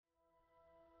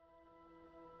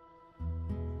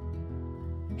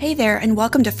Hey there, and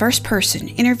welcome to First Person,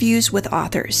 Interviews with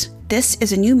Authors. This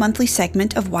is a new monthly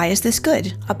segment of Why Is This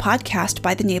Good?, a podcast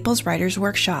by the Naples Writers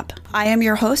Workshop. I am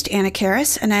your host, Anna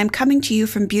Karras, and I am coming to you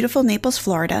from beautiful Naples,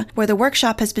 Florida, where the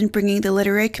workshop has been bringing the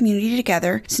literary community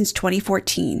together since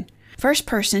 2014. First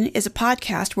Person is a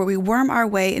podcast where we worm our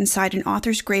way inside an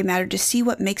author's gray matter to see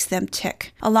what makes them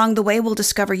tick. Along the way, we'll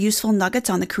discover useful nuggets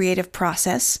on the creative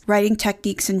process, writing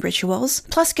techniques and rituals,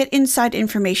 plus get inside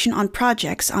information on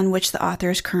projects on which the author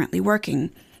is currently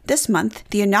working. This month,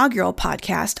 the inaugural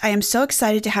podcast, I am so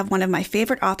excited to have one of my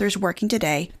favorite authors working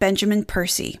today, Benjamin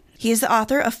Percy. He is the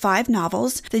author of 5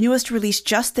 novels, the newest released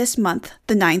just this month,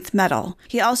 The Ninth Metal.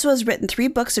 He also has written 3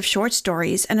 books of short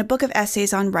stories and a book of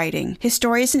essays on writing. His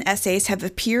stories and essays have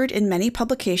appeared in many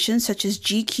publications such as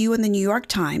GQ and the New York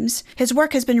Times. His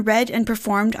work has been read and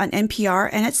performed on NPR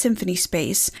and at Symphony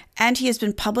Space, and he has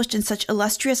been published in such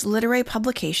illustrious literary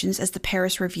publications as the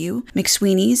Paris Review,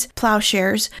 McSweeney's,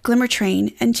 Plowshares, Glimmer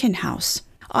Train, and Tin House.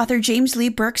 Author James Lee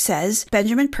Burke says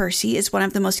Benjamin Percy is one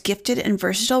of the most gifted and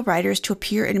versatile writers to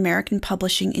appear in American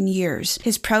publishing in years.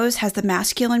 His prose has the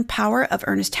masculine power of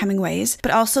Ernest Hemingway's,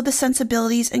 but also the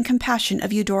sensibilities and compassion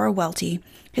of Eudora Welty.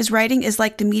 His writing is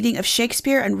like the meeting of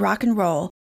Shakespeare and rock and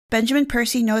roll. Benjamin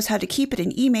Percy knows how to keep it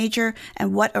in E major,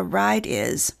 and what a ride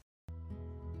is.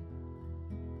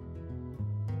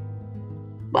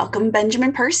 Welcome,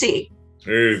 Benjamin Percy.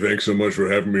 Hey, thanks so much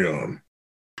for having me on.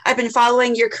 I've been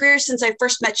following your career since I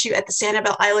first met you at the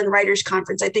Sanibel Island Writers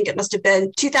Conference. I think it must have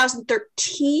been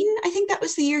 2013. I think that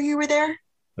was the year you were there.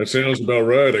 That sounds about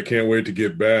right. I can't wait to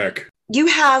get back. You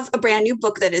have a brand new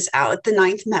book that is out, The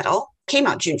Ninth Metal. Came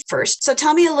out June 1st. So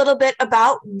tell me a little bit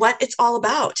about what it's all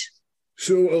about.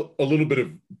 So a little bit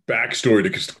of backstory to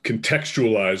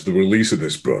contextualize the release of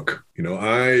this book. You know,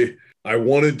 I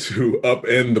wanted to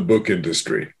upend the book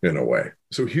industry in a way.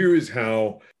 So here is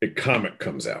how a comic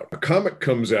comes out. A comic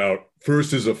comes out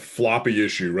first as a floppy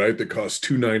issue, right, that costs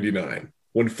 $2.99.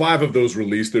 When 5 of those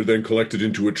release, they're then collected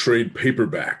into a trade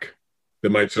paperback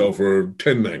that might sell for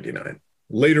 $10.99.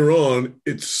 Later on,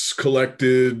 it's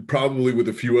collected probably with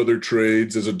a few other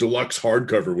trades as a deluxe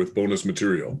hardcover with bonus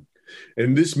material.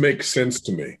 And this makes sense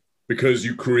to me because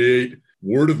you create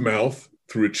word of mouth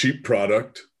through a cheap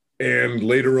product and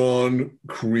later on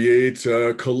create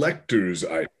a collector's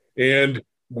item. And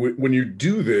when you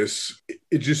do this,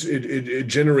 it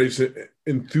generates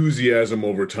enthusiasm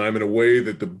over time in a way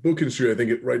that the book industry, I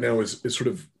think, right now is sort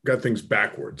of got things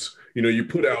backwards. You know, you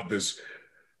put out this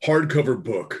hardcover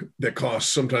book that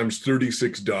costs sometimes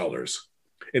 $36.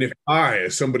 And if I,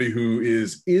 as somebody who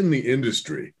is in the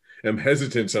industry, am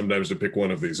hesitant sometimes to pick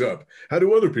one of these up, how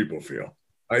do other people feel?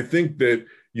 I think that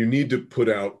you need to put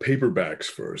out paperbacks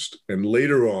first and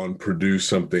later on produce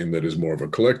something that is more of a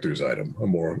collector's item, a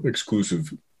more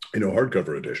exclusive,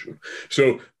 hardcover edition.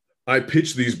 So I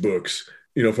pitch these books,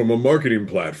 from a marketing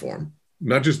platform,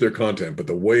 not just their content, but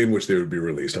the way in which they would be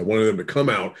released. I wanted them to come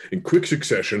out in quick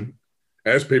succession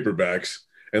as paperbacks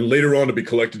and later on to be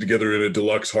collected together in a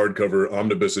deluxe hardcover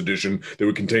omnibus edition that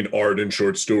would contain art and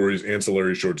short stories,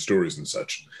 ancillary short stories and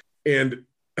such. And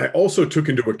I also took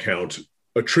into account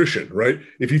attrition, right?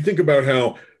 If you think about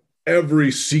how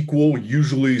every sequel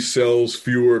usually sells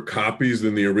fewer copies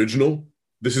than the original,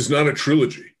 this is not a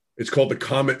trilogy. It's called the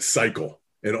Comet Cycle.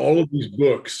 And all of these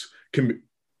books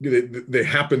they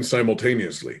happen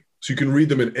simultaneously. So you can read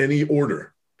them in any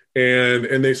order.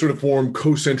 And they sort of form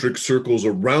concentric circles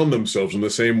around themselves in the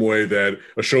same way that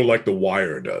a show like The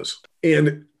Wire does.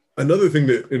 And another thing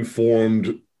that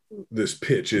informed this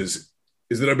pitch is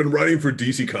that I've been writing for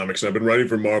DC Comics and I've been writing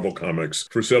for Marvel Comics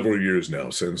for several years now,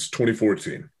 since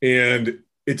 2014. And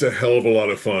it's a hell of a lot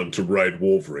of fun to write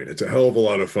Wolverine. It's a hell of a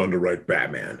lot of fun to write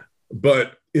Batman.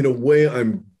 But in a way,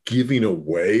 I'm giving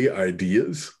away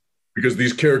ideas because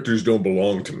these characters don't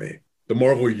belong to me. The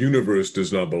Marvel Universe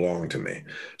does not belong to me.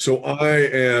 So I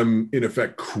am, in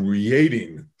effect,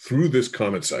 creating through this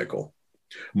Comet Cycle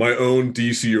my own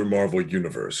DC or Marvel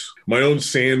universe, my own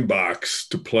sandbox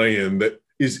to play in that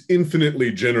is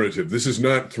infinitely generative. This is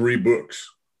not 3 books.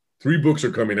 3 books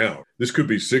are coming out. This could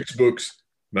be 6 books,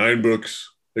 9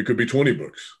 books. It could be 20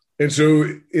 books. And so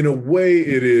in a way,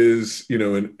 it is,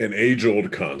 an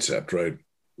age-old concept, right?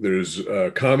 There's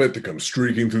a comet that comes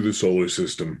streaking through the solar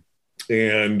system,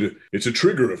 and it's a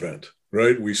trigger event,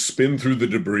 right? We spin through the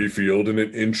debris field, and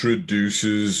it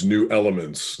introduces new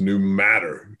elements, new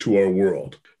matter to our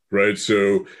world, right?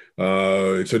 So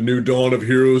it's a new dawn of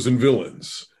heroes and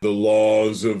villains. The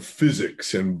laws of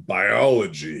physics and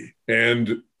biology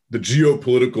and the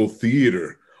geopolitical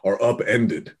theater are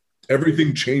upended.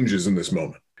 Everything changes in this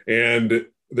moment. And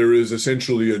there is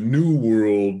essentially a new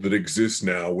world that exists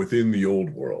now within the old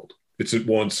world. It's at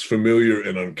once familiar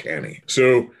and uncanny.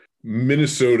 So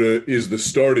Minnesota is the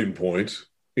starting point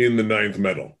in the Ninth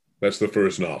Metal. That's the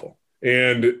first novel.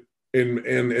 And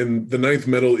the Ninth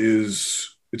Metal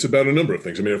it's about a number of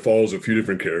things. I mean, it follows a few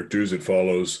different characters. It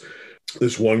follows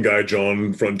this one guy,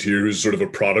 John Frontier, who's sort of a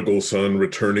prodigal son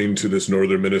returning to this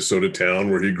northern Minnesota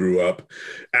town where he grew up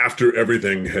after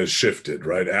everything has shifted,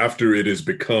 right? After it's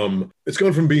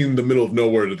gone from being the middle of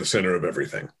nowhere to the center of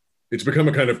everything. It's become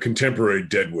a kind of contemporary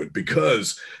Deadwood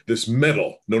because this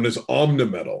metal known as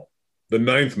omnimetal, the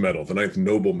ninth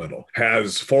noble metal,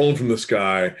 has fallen from the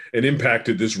sky and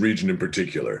impacted this region in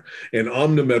particular. And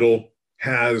omnimetal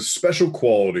has special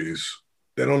qualities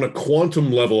that on a quantum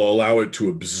level allow it to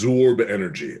absorb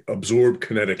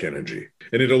kinetic energy.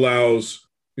 And it allows,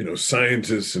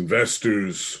 scientists,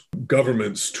 investors,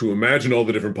 governments to imagine all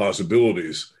the different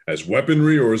possibilities as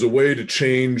weaponry or as a way to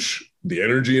change the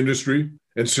energy industry.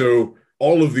 And so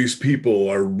all of these people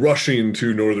are rushing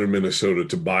to northern Minnesota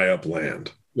to buy up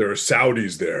land. There are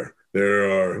Saudis there. There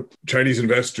are Chinese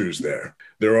investors there.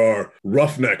 There are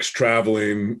roughnecks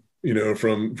traveling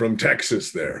from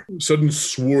Texas there. Sudden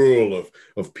swirl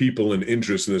of people and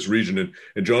interest in this region.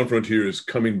 And John Frontier is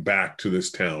coming back to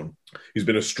this town. He's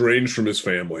been estranged from his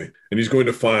family, and he's going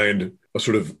to find a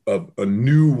sort of a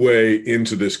new way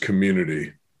into this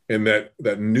community. And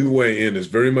that new way in is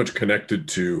very much connected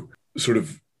to sort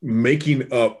of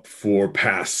making up for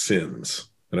past sins.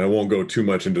 And I won't go too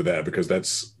much into that because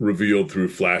that's revealed through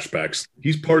flashbacks.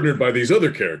 He's partnered by these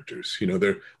other characters.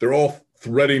 They're all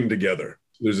threading together.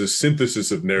 There's a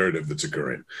synthesis of narrative that's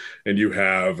occurring. And you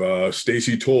have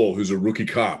Stacy Toll, who's a rookie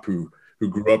cop who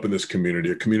grew up in this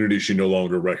community, a community she no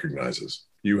longer recognizes.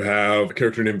 You have a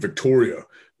character named Victoria,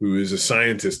 who is a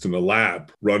scientist in a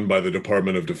lab run by the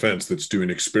Department of Defense that's doing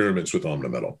experiments with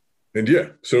omnimetal. And yeah,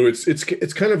 so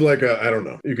it's kind of like I don't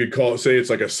know, you could say it's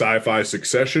like a sci-fi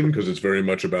Succession because it's very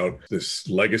much about this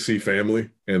legacy family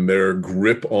and their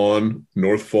grip on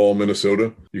North Fall,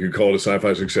 Minnesota. You could call it a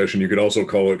sci-fi Succession. You could also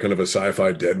call it kind of a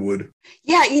sci-fi Deadwood.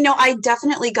 Yeah, I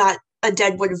definitely got a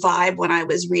Deadwood vibe when I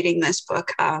was reading this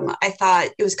book. I thought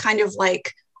it was kind of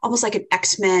like almost like an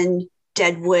X-Men,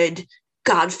 Deadwood,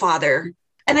 Godfather.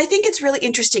 And I think it's really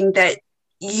interesting that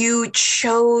you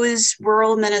chose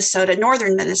rural Minnesota,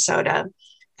 northern Minnesota,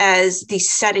 as the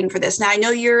setting for this. Now, I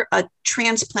know you're a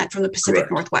transplant from the Pacific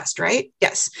Correct. Northwest, right?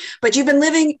 Yes. But you've been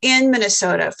living in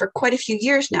Minnesota for quite a few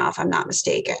years now, if I'm not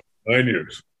mistaken. 9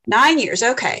 years. 9 years.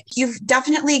 Okay. You've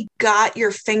definitely got your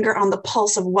finger on the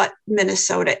pulse of what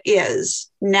Minnesota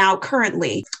is now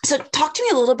currently. So talk to me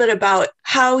a little bit about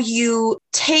how you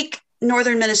take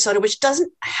northern Minnesota, which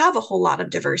doesn't have a whole lot of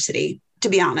diversity, to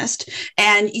be honest,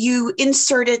 and you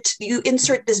insert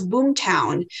this boom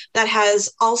town that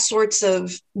has all sorts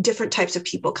of different types of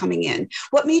people coming in.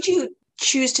 What made you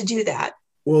choose to do that?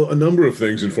 Well, a number of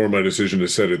things informed my decision to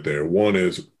set it there. One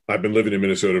is I've been living in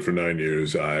Minnesota for 9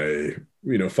 years. I,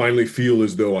 finally feel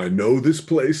as though I know this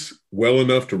place well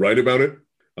enough to write about it.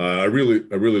 I really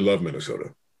love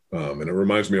Minnesota. And it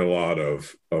reminds me a lot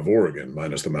of Oregon,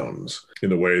 minus the mountains, in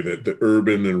the way that the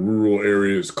urban and rural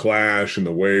areas clash, in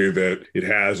the way that it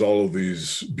has all of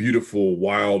these beautiful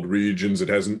wild regions. It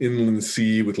has an inland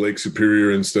sea with Lake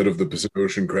Superior instead of the Pacific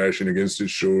Ocean crashing against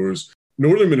its shores.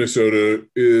 Northern Minnesota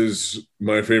is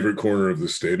my favorite corner of the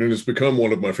state, and it's become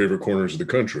one of my favorite corners of the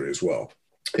country as well.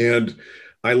 And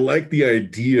I like the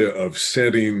idea of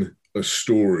setting a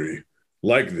story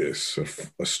like this,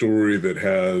 a story that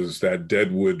has that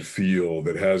Deadwood feel,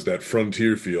 that has that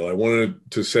frontier feel. I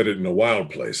wanted to set it in a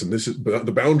wild place. And this is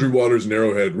the Boundary Waters and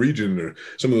Arrowhead region are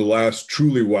some of the last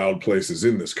truly wild places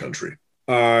in this country.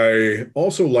 I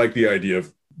also like the idea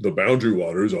of the Boundary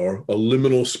Waters are a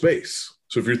liminal space.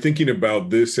 So if you're thinking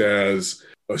about this as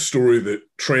a story that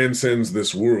transcends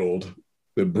this world,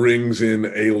 that brings in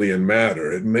alien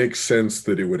matter, it makes sense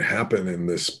that it would happen in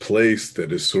this place that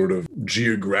is sort of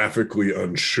geographically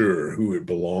unsure who it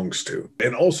belongs to.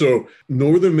 And also,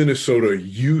 northern Minnesota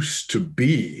used to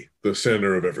be the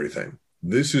center of everything.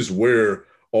 This is where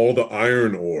all the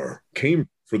iron ore came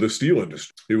for the steel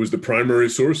industry. It was the primary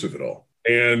source of it all.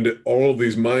 And all of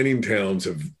these mining towns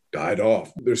have died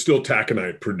off. There's still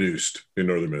taconite produced in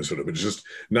northern Minnesota, but it's just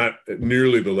not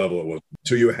nearly the level it was.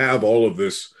 So you have all of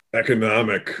this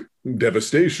economic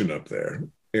devastation up there,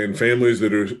 and families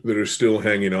that are still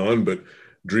hanging on, but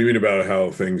dreaming about how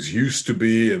things used to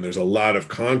be. And there's a lot of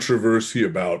controversy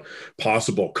about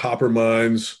possible copper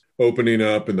mines opening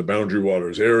up in the Boundary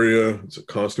Waters area. It's a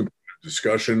constant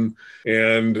discussion,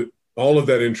 and all of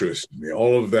that interests me.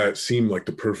 All of that seemed like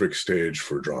the perfect stage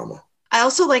for drama. I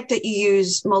also like that you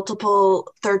use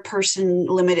multiple third-person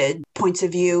limited points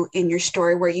of view in your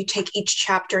story, where you take each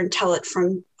chapter and tell it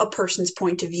from a person's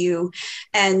point of view.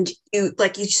 And you,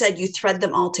 like you said, you thread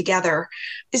them all together.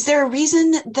 Is there a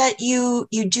reason that you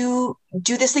do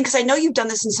this thing? Because I know you've done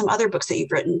this in some other books that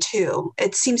you've written too.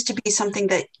 It seems to be something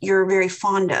that you're very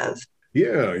fond of.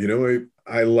 Yeah,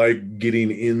 I like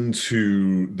getting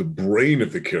into the brain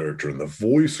of the character and the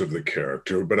voice of the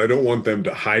character, but I don't want them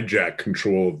to hijack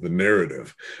control of the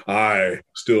narrative. I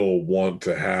still want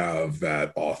to have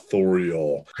that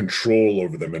authorial control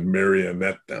over them and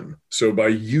marionette them. So by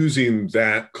using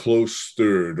that close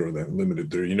third or that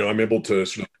limited third, I'm able to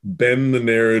sort of bend the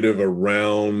narrative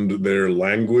around their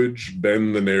language,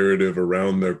 bend the narrative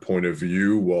around their point of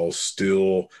view while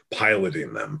still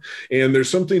piloting them. And there's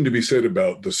something to be said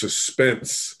about the suspense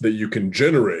that you can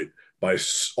generate by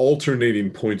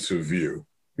alternating points of view.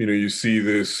 You see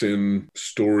this in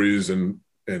stories and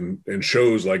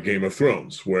shows like Game of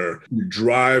Thrones, where you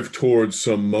drive towards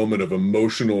some moment of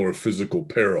emotional or physical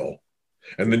peril,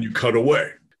 and then you cut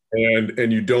away,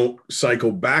 and you don't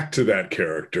cycle back to that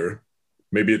character.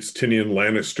 Maybe it's Tyrion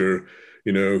Lannister,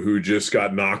 who just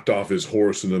got knocked off his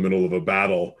horse in the middle of a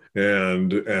battle,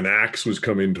 and an axe was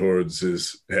coming towards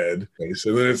his head.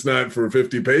 So then it's not for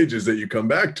 50 pages that you come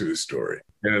back to his story.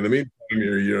 And in the meantime,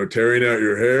 you're tearing out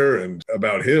your hair and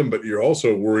about him, but you're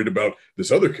also worried about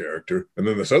this other character, and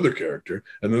then this other character,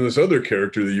 and then this other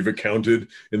character that you've accounted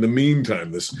in the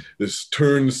meantime. This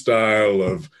turnstile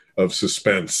of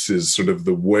suspense is sort of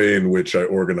the way in which I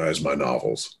organize my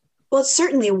novels. Well, it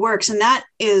certainly works. And that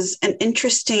is an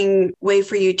interesting way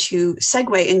for you to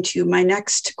segue into my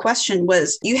next question.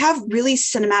 Was you have really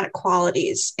cinematic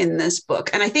qualities in this book.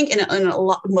 And I think in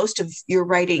most of your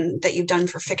writing that you've done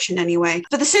for fiction anyway.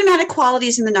 But the cinematic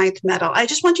qualities in The Ninth Metal, I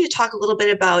just want you to talk a little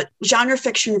bit about genre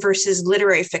fiction versus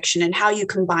literary fiction and how you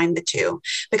combine the two.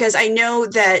 Because I know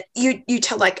that you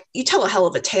tell a hell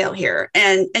of a tale here.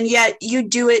 And yet you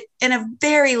do it in a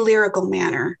very lyrical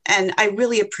manner. And I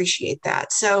really appreciate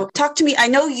that. So talk to me. I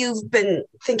know you've been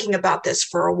thinking about this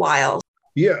for a while.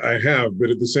 Yeah, I have. But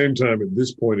at the same time, at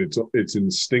this point, it's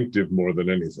instinctive more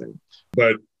than anything.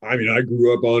 But I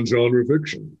grew up on genre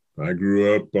fiction. I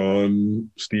grew up on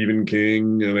Stephen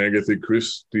King and Agatha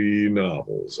Christie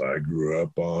novels. I grew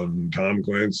up on Tom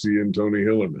Clancy and Tony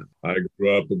Hillerman. I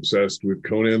grew up obsessed with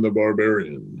Conan the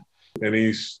Barbarian.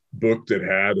 Any book that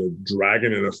had a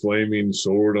dragon and a flaming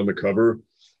sword on the cover,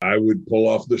 I would pull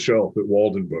off the shelf at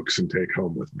Walden Books and take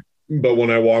home with me. But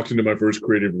when I walked into my first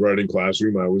creative writing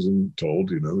classroom, I was told,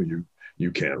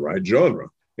 you can't write genre.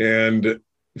 And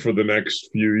for the next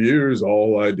few years,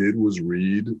 all I did was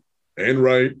read and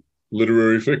write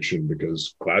literary fiction,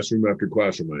 because classroom after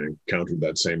classroom, I encountered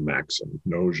that same maxim,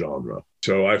 no genre.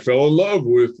 So I fell in love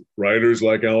with writers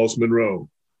like Alice Munro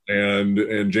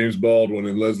and James Baldwin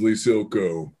and Leslie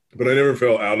Silko. But I never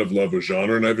fell out of love with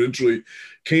genre. And I eventually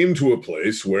came to a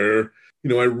place where,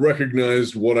 I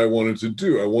recognized what I wanted to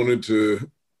do. I wanted to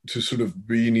sort of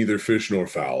be neither fish nor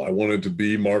fowl. I wanted to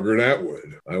be Margaret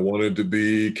Atwood. I wanted to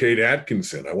be Kate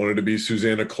Atkinson. I wanted to be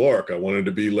Susanna Clarke. I wanted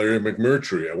to be Larry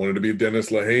McMurtry. I wanted to be Dennis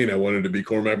Lehane. I wanted to be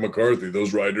Cormac McCarthy.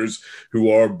 Those writers who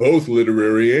are both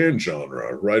literary and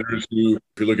genre. Writers who,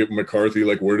 if you look at McCarthy,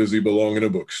 like, where does he belong in a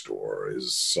bookstore?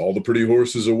 Is All the Pretty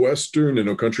Horses a Western, and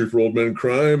No Country for Old Men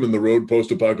crime, and The Road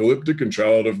post-apocalyptic, and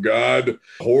Child of God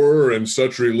horror, and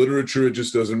sultry literature? It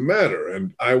just doesn't matter.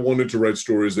 And I wanted to write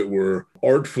stories that were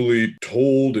artfully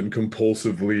told and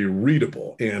compulsively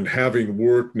readable. And having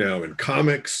worked now in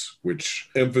comics, which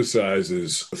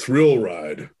emphasizes the thrill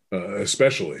ride,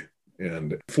 especially,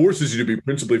 and forces you to be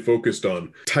principally focused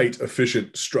on tight,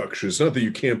 efficient structures. Not that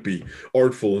you can't be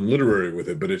artful and literary with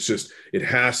it, but it's just, it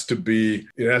has to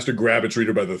grab its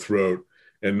reader by the throat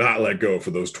and not let go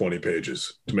for those 20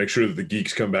 pages to make sure that the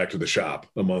geeks come back to the shop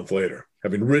a month later.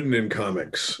 Having written in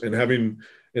comics and having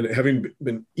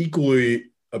been equally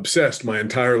obsessed my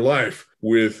entire life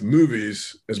with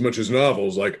movies as much as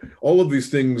novels, like, all of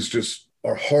these things just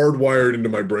are hardwired into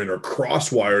my brain, or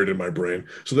cross-wired in my brain,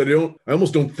 so that I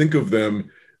almost don't think of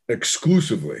them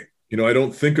exclusively. I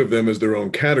don't think of them as their own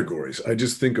categories. I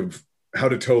just think of how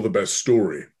to tell the best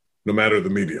story, no matter the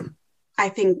medium. I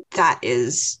think that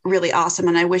is really awesome.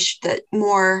 And I wish that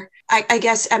more, I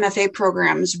guess, MFA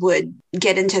programs would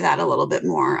get into that a little bit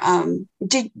more.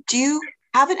 Do you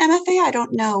have an MFA? I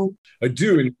don't know. I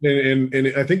do. And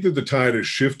I think that the tide has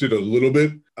shifted a little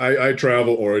bit. I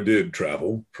travel, or I did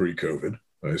travel pre-COVID.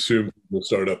 I assume we'll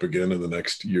start up again in the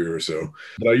next year or so.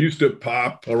 But I used to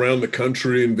pop around the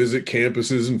country and visit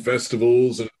campuses and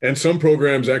festivals. And some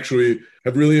programs actually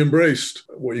have really embraced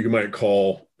what you might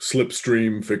call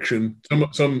slipstream fiction.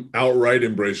 Some outright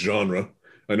embrace genre.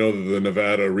 I know that the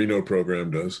Nevada Reno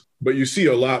program does, but you see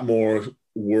a lot more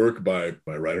work by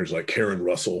writers like Karen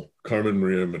Russell, Carmen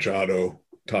Maria Machado,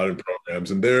 taught in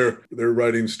programs, and they're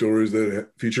writing stories that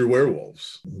feature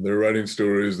werewolves. They're writing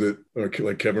stories that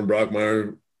like Kevin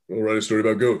Brockmeyer will write a story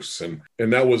about ghosts, and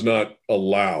that was not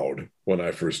allowed when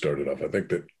I first started off. I think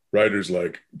that writers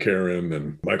like Karen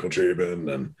and Michael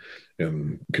Chabon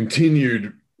and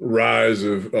continued rise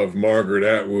of Margaret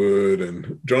Atwood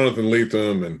and Jonathan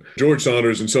Lethem and George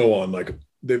Saunders and so on, like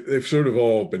they've sort of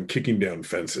all been kicking down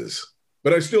fences.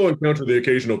 But I still encounter the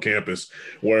occasional campus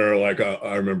where, like,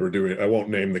 I remember I won't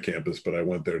name the campus, but I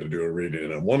went there to do a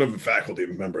reading, and one of the faculty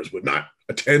members would not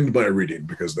attend my reading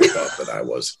because they thought that I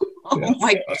was a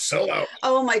sellout.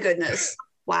 Oh, my goodness.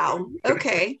 Wow.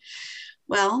 Okay.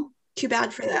 Well, too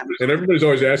bad for them. And everybody's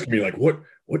always asking me, like, what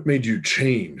made you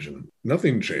change? And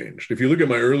nothing changed. If you look at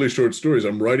my early short stories,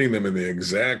 I'm writing them in the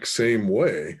exact same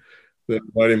way that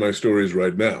I'm writing my stories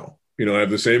right now. You know, I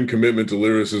have the same commitment to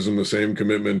lyricism, the same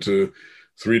commitment to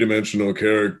three-dimensional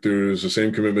characters, the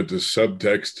same commitment to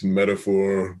subtext and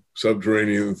metaphor,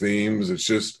 subterranean themes. It's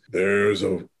just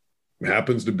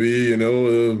happens to be, you know,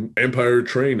 a vampire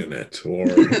train in it, or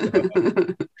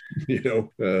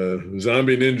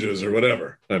zombie ninjas or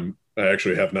whatever. I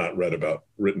actually have not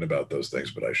written about those things,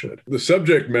 but I should. The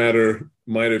subject matter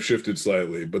might have shifted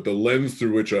slightly, but the lens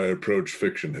through which I approach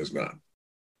fiction has not.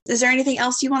 Is there anything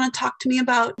else you want to talk to me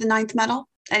about the Ninth Metal?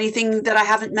 Anything that I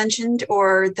haven't mentioned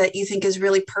or that you think is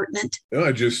really pertinent?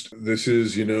 No, this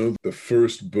is, the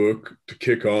first book to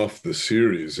kick off the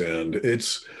series, and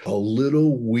it's a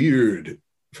little weird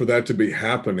for that to be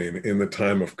happening in the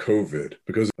time of COVID,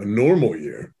 because a normal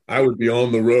year, I would be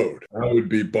on the road. I would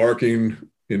be barking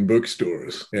in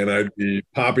bookstores, and I'd be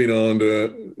popping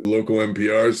onto local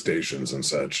NPR stations and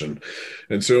such.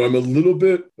 And so I'm a little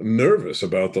bit nervous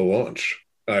about the launch.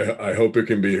 I hope it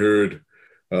can be heard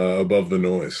above the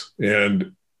noise.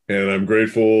 And I'm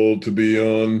grateful to be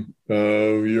on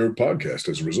your podcast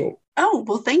as a result. Oh,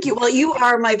 well, thank you. Well, you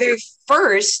are my very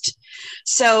first,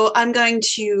 so I'm going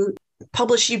to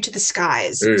publish you to the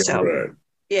skies. Hey, so, right.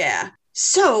 Yeah.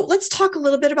 So let's talk a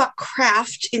little bit about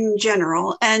craft in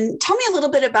general, and tell me a little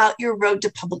bit about your road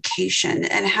to publication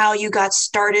and how you got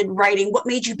started writing. What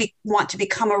made you want to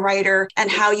become a writer,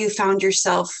 and how you found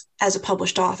yourself as a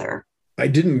published author? I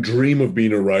didn't dream of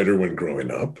being a writer when growing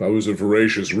up. I was a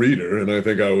voracious reader, and I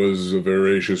think I was a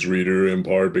voracious reader in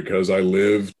part because I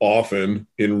lived often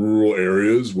in rural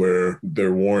areas where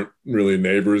there weren't really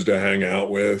neighbors to hang out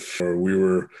with, or we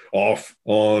were off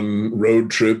on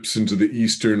road trips into the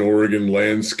eastern Oregon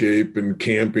landscape and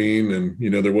camping, and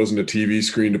there wasn't a TV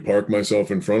screen to park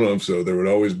myself in front of, so there would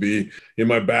always be in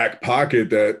my back pocket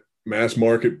that mass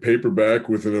market paperback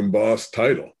with an embossed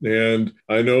title. And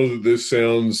I know that this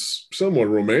sounds somewhat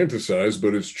romanticized,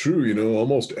 but it's true.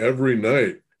 Almost every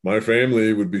night my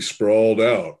family would be sprawled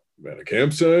out at a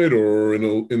campsite or in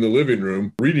the living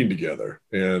room reading together.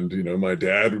 And, my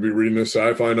dad would be reading a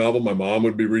sci-fi novel. My mom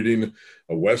would be reading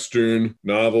a Western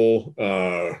novel.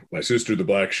 My sister, the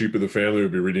black sheep of the family,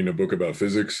 would be reading a book about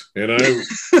physics. And I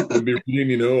would be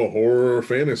reading, a horror or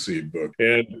fantasy book.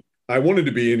 And I wanted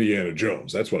to be Indiana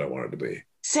Jones. That's what I wanted to be.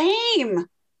 Same.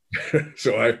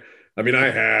 So I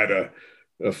had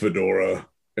a fedora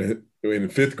in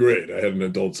fifth grade. I had an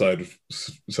adult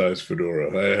size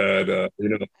fedora. I had, I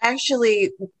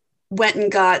actually went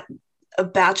and got a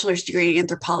bachelor's degree in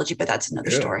anthropology, but that's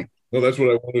another story. No, that's what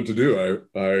I wanted to do.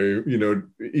 I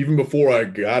even before I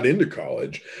got into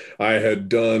college, I had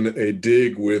done a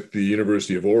dig with the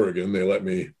University of Oregon. They let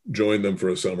me join them for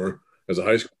a summer as a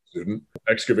high school student,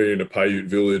 excavating a Paiute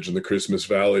village in the Christmas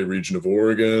Valley region of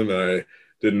Oregon. I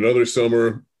did another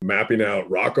summer mapping out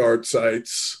rock art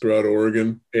sites throughout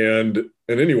Oregon. And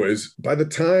anyways, by the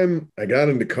time I got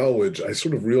into college, I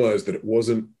sort of realized that it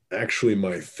wasn't actually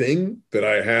my thing, that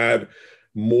I had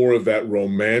more of that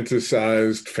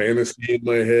romanticized fantasy in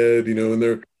my head,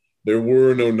 and there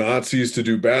were no Nazis to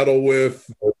do battle with.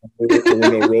 There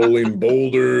were no rolling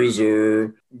boulders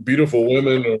or beautiful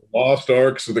women or lost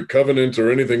arks of the covenant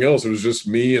or anything else. It was just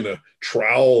me and a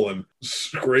trowel and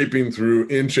scraping through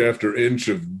inch after inch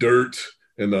of dirt.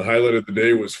 And the highlight of the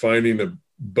day was finding a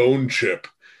bone chip.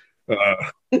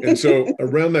 And so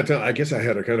around that time, I guess I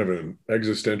had a kind of an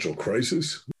existential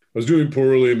crisis. I was doing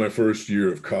poorly in my first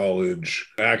year of college,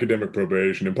 academic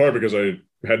probation, in part because I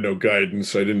had no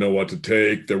guidance. I didn't know what to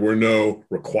take. There were no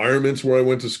requirements where I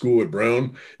went to school at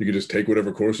Brown. You could just take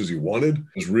whatever courses you wanted. It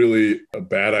was really a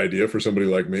bad idea for somebody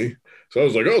like me. So I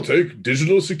was like, I'll take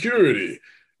digital security.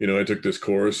 I took this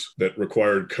course that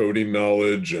required coding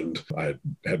knowledge, and I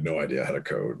had no idea how to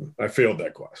code. I failed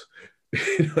that class.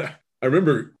 I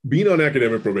remember being on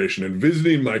academic probation and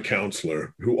visiting my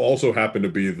counselor, who also happened to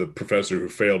be the professor who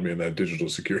failed me in that digital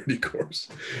security course,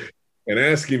 and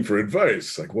asking for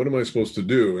advice, like, what am I supposed to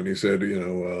do? And he said,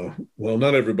 well,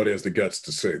 not everybody has the guts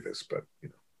to say this, but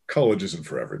college isn't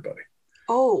for everybody.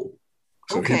 Oh,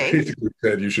 okay. So he basically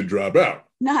said you should drop out.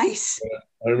 Nice.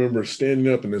 I remember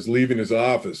standing up and leaving his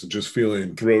office and just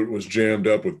feeling throat was jammed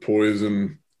up with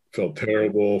poison, felt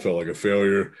terrible, felt like a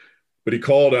failure. But he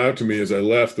called out to me as I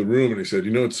left the room and he said,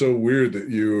 it's so weird that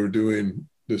you are doing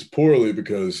this poorly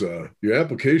because your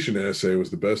application essay was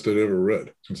the best I'd ever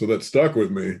read. And so that stuck with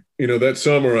me. That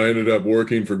summer I ended up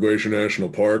working for Glacier National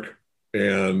Park,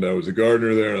 and I was a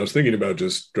gardener there. And I was thinking about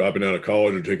just dropping out of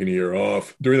college or taking a year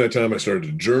off. During that time, I started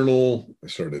to journal. I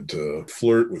started to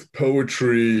flirt with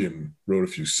poetry and wrote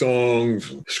a few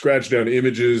songs, scratched down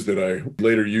images that I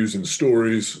later used in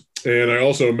stories. And I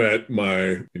also met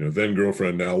my, then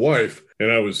girlfriend, now wife,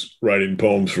 and I was writing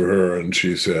poems for her. And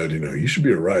she said, you should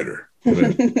be a writer.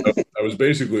 And I was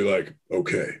basically like,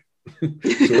 okay.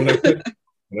 So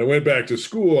when I went back to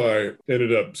school, I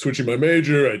ended up switching my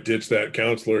major. I ditched that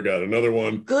counselor, got another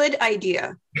one. Good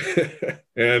idea.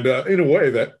 And in a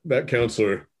way, that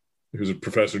counselor, who's a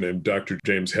professor named Dr.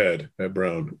 James Head at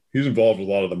Brown, he's involved with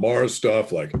a lot of the Mars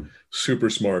stuff, like super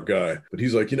smart guy. But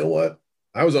he's like, you know what?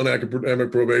 I was on academic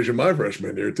probation my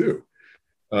freshman year too.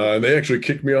 And they actually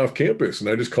kicked me off campus, and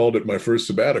I just called it my first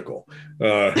sabbatical.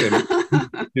 And,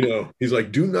 he's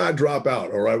like, do not drop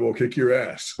out or I will kick your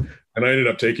ass. And I ended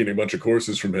up taking a bunch of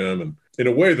courses from him. And in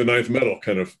a way, the ninth medal,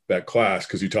 kind of that class,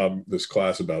 because he taught this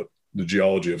class about the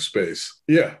geology of space.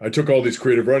 Yeah, I took all these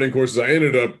creative writing courses. I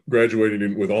ended up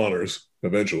graduating with honors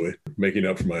eventually, making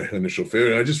up for my initial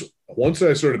failure. Once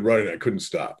I started writing, I couldn't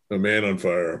stop. A man on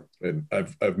fire. And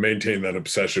I've maintained that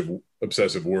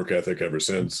obsessive work ethic ever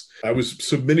since. I was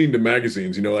submitting to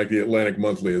magazines, like the Atlantic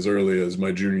Monthly, as early as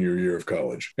my junior year of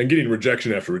college, and getting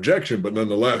rejection after rejection, but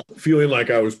nonetheless feeling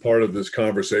like I was part of this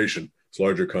conversation, this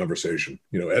larger conversation.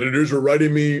 Editors were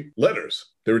writing me letters.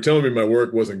 They were telling me my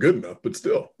work wasn't good enough, but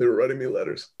still, they were writing me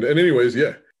letters. And anyways,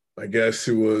 yeah, I guess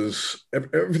it was,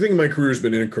 everything in my career has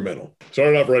been incremental.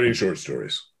 Started off writing short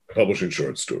stories, publishing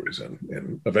short stories,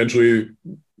 and eventually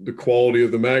the quality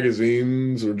of the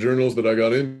magazines or journals that I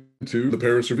got into, the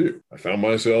Parents Review. I found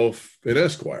myself in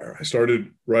Esquire. I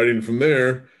started writing from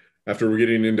there. After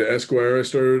getting into Esquire, I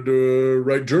started to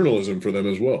write journalism for them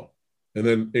as well. And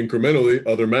then incrementally,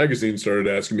 other magazines started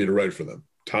asking me to write for them.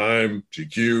 Time,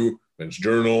 GQ, Men's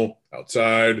Journal,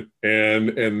 Outside.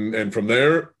 And from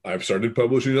there, I've started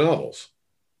publishing novels.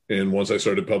 And once I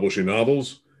started publishing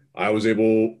novels, I was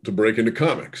able to break into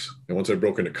comics. And once I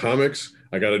broke into comics,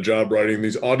 I got a job writing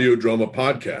these audio drama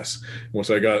podcasts. Once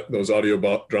I got those audio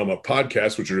drama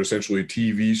podcasts, which are essentially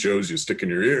TV shows you stick in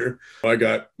your ear, I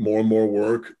got more and more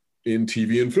work in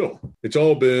TV and film. It's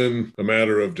all been a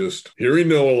matter of just hearing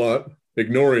no a lot,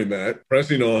 ignoring that,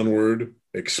 pressing onward,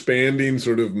 expanding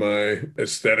sort of my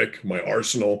aesthetic, my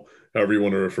arsenal, however you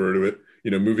want to refer to it,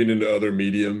 moving into other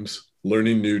mediums,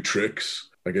 learning new tricks.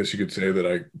 I guess you could say that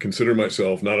I consider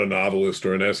myself not a novelist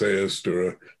or an essayist or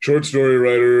a short story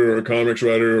writer or a comics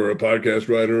writer or a podcast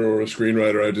writer or a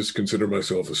screenwriter. I just consider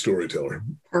myself a storyteller.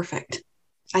 Perfect.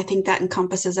 I think that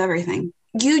encompasses everything.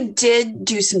 You did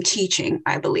do some teaching,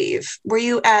 I believe. Were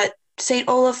you at St.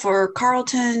 Olaf or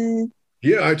Carleton?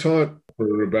 Yeah, I taught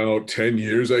for about 10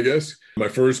 years, I guess. My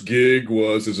first gig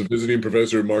was as a visiting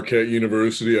professor at Marquette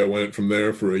University. I went from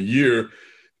there for a year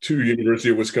to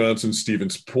University of Wisconsin,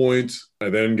 Stevens Point.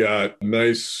 I then got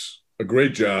a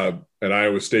great job at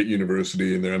Iowa State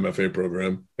University in their MFA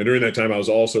program. And during that time, I was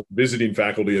also visiting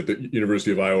faculty at the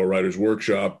University of Iowa Writers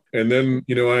Workshop. And then,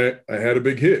 I had a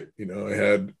big hit. I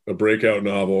had a breakout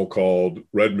novel called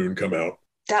Red Moon come out.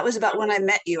 That was about when I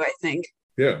met you, I think.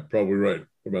 Yeah, probably right.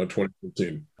 About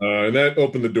 2015. And that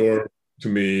opened the door to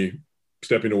me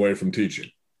stepping away from teaching.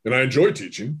 And I enjoyed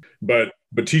teaching, but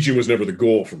teaching was never the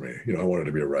goal for me. I wanted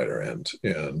to be a writer.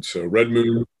 And so Red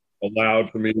Moon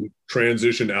allowed for me to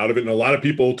transition out of it. And a lot of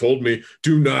people told me,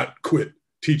 do not quit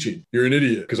teaching. You're an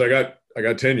idiot. Because I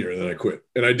got tenure and then I quit.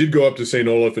 And I did go up to St.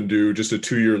 Olaf and do just a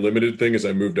 2-year limited thing as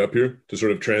I moved up here to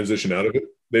sort of transition out of it.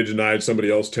 They denied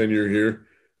somebody else tenure here.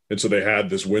 And so they had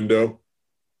this window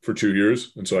for 2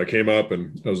 years. And so I came up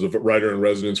and I was a writer in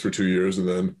residence for 2 years and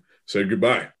then said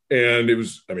goodbye. And it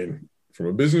was, from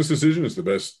a business decision, it's the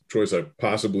best choice I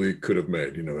possibly could have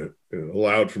made. It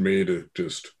allowed for me to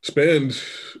just spend,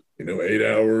 8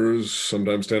 hours,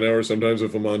 sometimes 10 hours, sometimes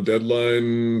if I'm on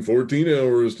deadline, 14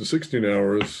 hours to 16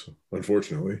 hours,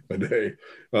 unfortunately, a day,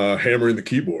 hammering the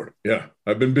keyboard. Yeah,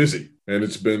 I've been busy, and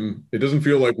it doesn't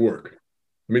feel like work.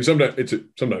 I mean,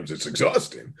 sometimes it's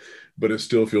exhausting, but it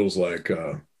still feels like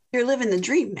you're living the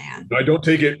dream, man. I don't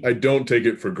take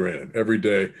it for granted every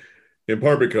day, in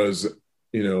part because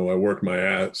I work my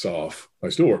ass off. I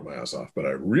still work my ass off, but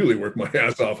I really worked my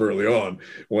ass off early on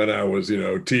when I was,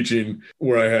 teaching,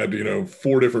 where I had,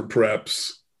 4 different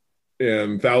preps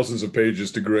and thousands of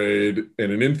pages to grade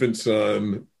and an infant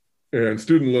son and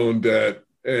student loan debt.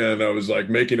 And I was like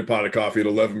making a pot of coffee at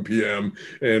 11 p.m.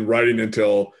 and writing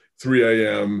until 3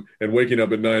 a.m. and waking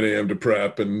up at 9 a.m. to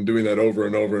prep and doing that over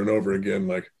and over and over again.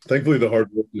 Like, thankfully, the hard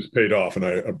work is paid off, and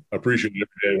I appreciate it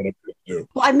every day when I do.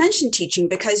 Well, I mentioned teaching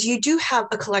because you do have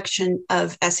a collection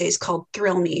of essays called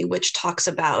Thrill Me, which talks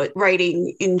about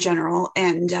writing in general.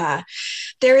 And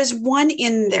there's one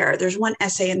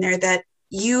essay in there that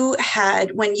you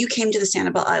had when you came to the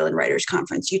Sanibel Island Writers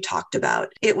Conference. You talked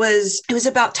about it was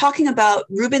about talking about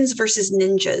Rubens versus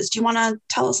ninjas. Do you want to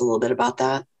tell us a little bit about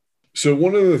that? So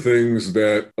one of the things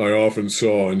that I often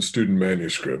saw in student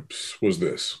manuscripts was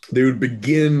this. They would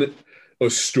begin a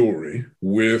story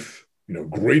with,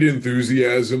 great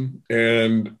enthusiasm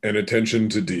and an attention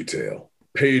to detail.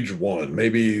 Page 1,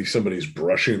 maybe somebody's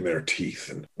brushing their teeth,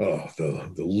 and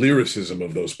the lyricism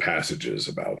of those passages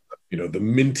about, the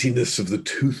mintiness of the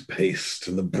toothpaste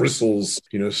and the bristles,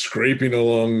 scraping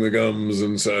along the gums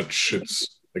and such.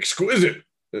 It's exquisite.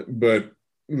 But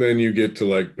then you get to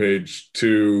like page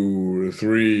 2 or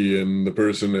 3, and the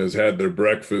person has had their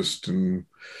breakfast and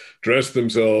dressed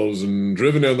themselves and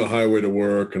driven down the highway to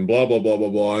work and blah, blah, blah, blah,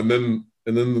 blah. And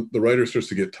then the writer starts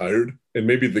to get tired, and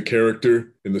maybe the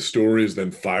character in the story is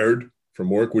then fired from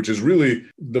work, which is really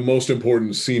the most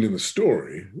important scene in the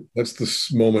story. That's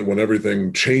the moment when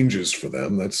everything changes for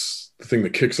them. That's the thing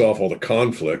that kicks off all the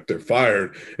conflict. They're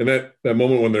fired. And that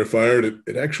moment when they're fired,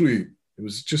 it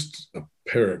was just a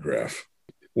paragraph.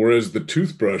 Whereas the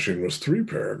toothbrushing was 3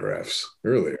 paragraphs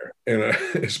earlier. And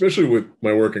especially with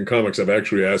my work in comics, I've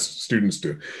actually asked students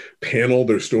to panel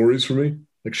their stories for me.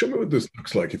 Like, show me what this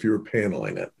looks like if you were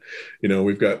paneling it.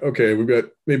 We've got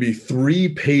maybe 3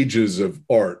 pages of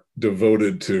art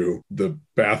devoted to the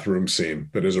bathroom scene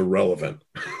that is irrelevant.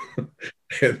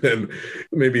 And then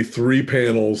maybe 3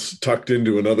 panels tucked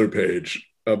into another page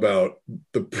about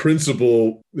the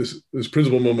principal, this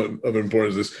principal moment of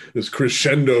importance, this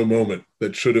crescendo moment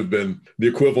that should have been the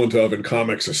equivalent of, in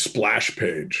comics, a splash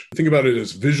page. Think about it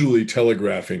as visually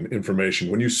telegraphing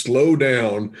information. When you slow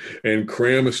down and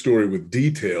cram a story with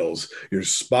details, you're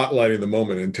spotlighting the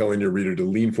moment and telling your reader to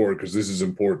lean forward because this is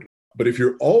important. But if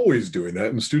you're always doing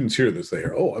that, and students hear this, they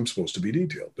hear, oh, I'm supposed to be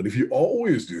detailed. But if you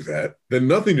always do that, then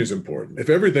nothing is important. If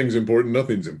everything's important,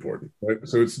 nothing's important. Right?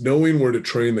 So it's knowing where to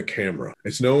train the camera.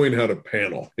 It's knowing how to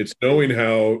panel. It's knowing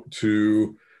how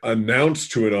to announce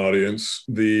to an audience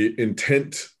the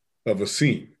intent of a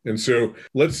scene. And so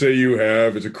let's say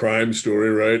it's a crime story,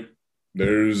 right?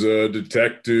 There's a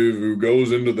detective who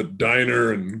goes into the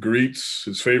diner and greets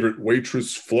his favorite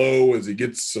waitress, Flo, as he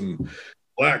gets some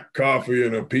black coffee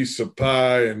and a piece of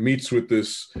pie and meets with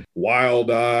this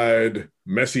wild-eyed,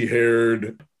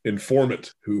 messy-haired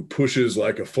informant who pushes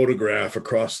like a photograph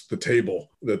across the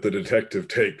table that the detective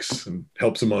takes and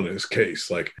helps him on his case.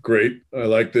 Like, great, I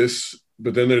like this.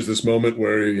 But then there's this moment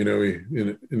where, he,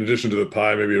 in addition to the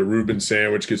pie, maybe a Reuben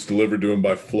sandwich gets delivered to him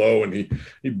by Flo, and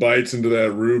he bites into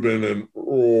that Reuben and,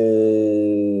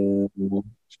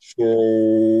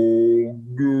 so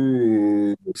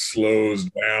good. Slows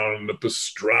down the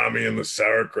pastrami and the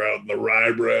sauerkraut and the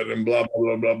rye bread and blah,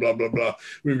 blah, blah, blah, blah, blah, blah.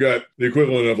 We've got the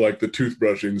equivalent of like the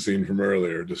toothbrushing scene from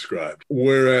earlier described.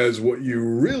 Whereas what you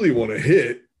really want to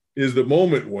hit is the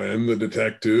moment when the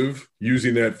detective,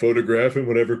 using that photograph and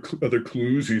whatever other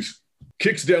clues, he's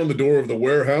kicks down the door of the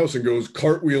warehouse and goes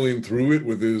cartwheeling through it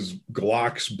with his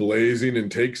Glocks blazing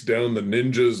and takes down the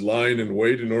ninjas lying in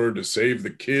wait in order to save the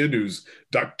kid who's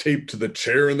duct taped to the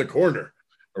chair in the corner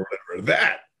or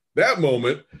whatever. That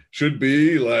moment should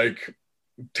be like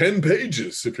 10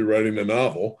 pages if you're writing a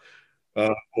novel,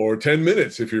 or 10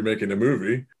 minutes if you're making a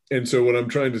movie. And so what I'm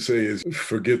trying to say is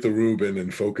forget the Reuben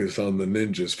and focus on the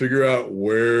ninjas. Figure out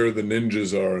where the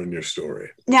ninjas are in your story.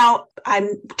 Now, I'm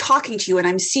talking to you and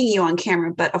I'm seeing you on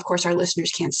camera, but of course our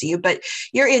listeners can't see you, but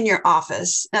you're in your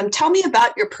office. Tell me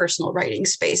about your personal writing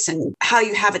space and how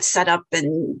you have it set up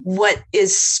and what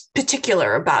is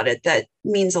particular about it that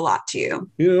means a lot to you.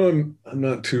 I'm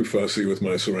not too fussy with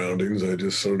my surroundings. I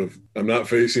just sort of I'm not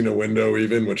facing a window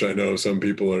even, which I know some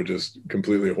people are just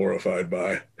completely horrified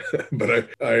by. But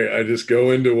I just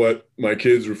go into what my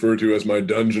kids refer to as my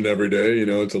dungeon every day. You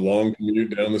know, it's a long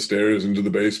commute down the stairs into the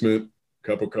basement,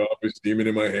 cup of coffee steaming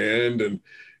in my hand, and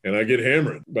I get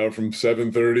hammered about from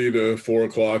 7:30 to 4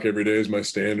 o'clock every day is my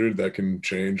standard. That can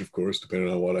change, of course,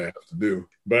 depending on what I have to do.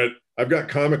 But I've got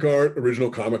comic art,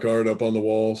 original comic art up on the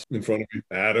walls in front of me.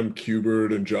 Adam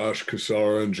Kubert and Josh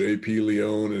Cassara and J.P.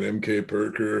 Leone and M.K.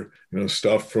 Perker, you know,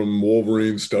 stuff from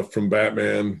Wolverine, stuff from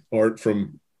Batman, art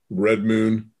from Red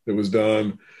Moon that was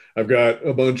done. I've got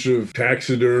a bunch of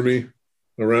taxidermy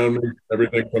around me,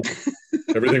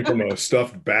 everything from a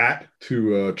stuffed bat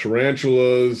to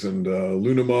tarantulas and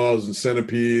lunamoths and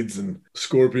centipedes and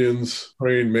scorpions,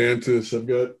 praying mantis. I've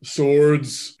got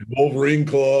swords, Wolverine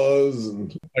claws,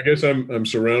 and I guess I'm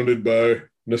surrounded by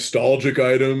nostalgic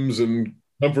items and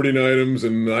comforting items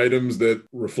and items that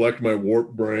reflect my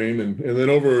warped brain. And then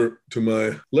over to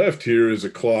my left here is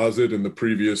a closet, and the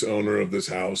previous owner of this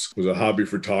house was a hobby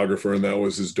photographer, and that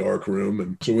was his dark room.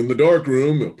 And so in the dark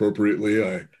room, appropriately,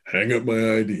 I hang up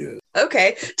my ideas.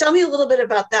 Okay. Tell me a little bit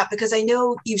about that, because I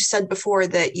know you've said before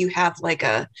that you have like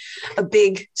a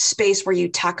big space where you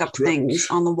tack up things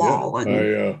on the wall. Yeah,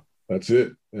 and that's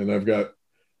it. And I've got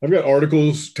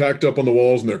articles tacked up on the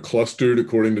walls, and they're clustered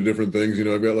according to different things. You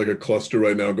know, I've got like a cluster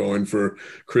right now going for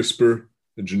CRISPR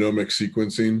and genomic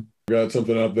sequencing. I've got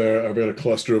something up there. I've got a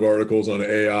cluster of articles on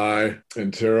AI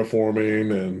and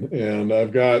terraforming. And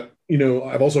I've got, you know,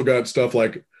 I've also got stuff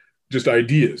like just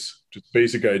ideas, just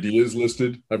basic ideas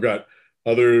listed. I've got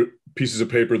other pieces of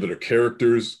paper that are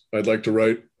characters I'd like to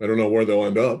write. I don't know where they'll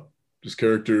end up. Just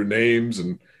character names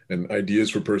and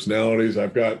ideas for personalities.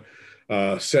 I've got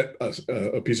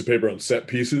a piece of paper on set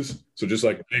pieces. So just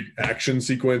like big action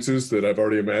sequences that I've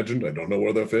already imagined. I don't know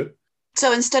where they'll fit.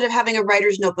 So instead of having a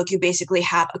writer's notebook, you basically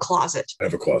have a closet. I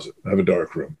have a closet. I have a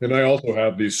dark room. And I also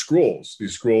have these scrolls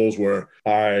where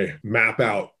I map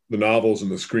out the novels and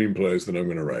the screenplays that I'm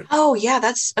going to write. Oh, yeah.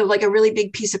 That's like a really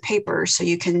big piece of paper. So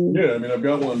you can... Yeah, I mean, I've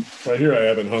got one right here I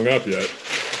haven't hung up yet.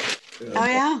 Oh,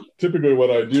 yeah. Typically what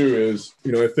I do is,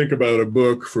 you know, I think about a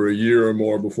book for a year or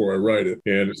more before I write it.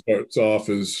 And it starts off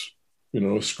as, you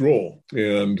know, a scroll.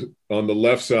 And on the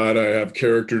left side, I have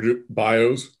character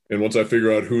bios. And once I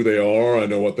figure out who they are, I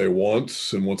know what they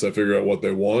want. And once I figure out what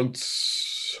they want,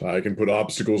 I can put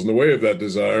obstacles in the way of that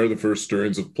desire, the first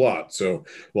stirrings of plot. So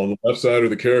on the left side are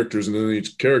the characters, and then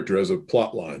each character has a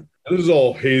plot line. And this is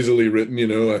all hazily written, you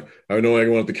know. I know I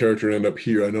want the character to end up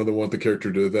here. I know they want the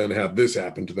character to then have this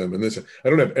happen to them and this. I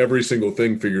don't have every single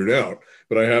thing figured out,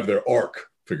 but I have their arc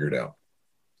figured out.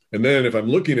 And then if I'm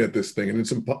looking at this thing, and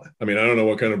I don't know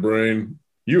what kind of brain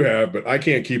you have, but I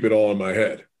can't keep it all in my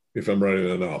head if I'm writing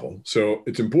a novel. So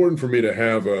it's important for me to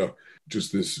have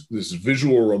just this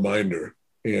visual reminder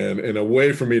and a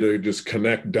way for me to just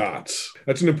connect dots.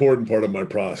 That's an important part of my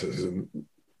process. And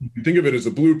you think of it as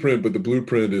a blueprint, but the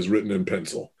blueprint is written in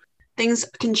pencil. Things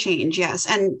can change, yes.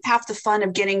 And half the fun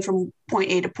of getting from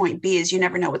point A to point B is you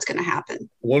never know what's going to happen.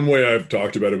 One way I've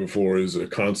talked about it before is a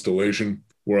constellation,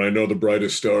 where I know the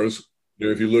brightest stars. You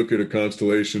know, if you look at a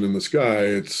constellation in the sky,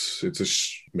 it's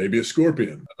maybe a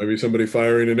scorpion, maybe somebody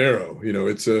firing an arrow. You know,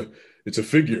 it's a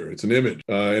figure, it's an image,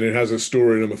 and it has a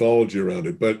story and a mythology around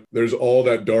it. But there's all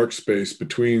that dark space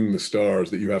between the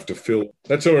stars that you have to fill.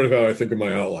 That's sort of how I think of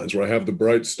my outlines, where I have the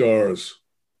bright stars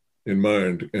in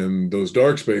mind, and those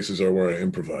dark spaces are where I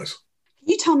improvise. Can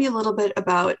you tell me a little bit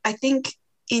about, I think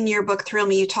in your book, Thrill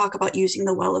Me, you talk about using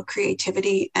the well of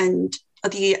creativity and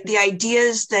the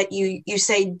ideas that you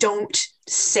say don't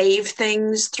save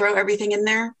things, throw everything in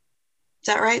there. Is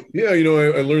that right? Yeah, you know,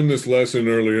 I learned this lesson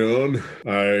early on.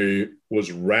 I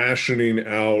was rationing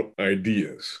out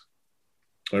ideas.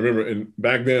 I remember, and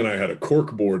back then I had a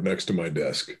cork board next to my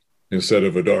desk instead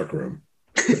of a dark room.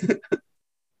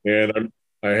 And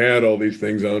I had all these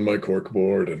things on my cork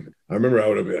board, and I remember I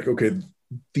would be like, okay,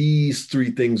 these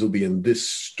 3 things will be in this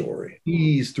story.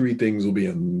 These 3 things will be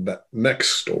in that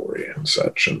next story and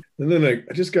such. And then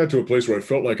I just got to a place where I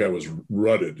felt like I was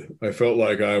rutted. I felt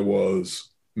like I was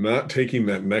not taking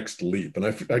that next leap. And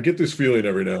I get this feeling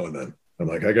every now and then. I'm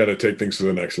like, I got to take things to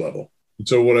the next level. And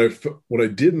so what I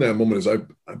did in that moment is I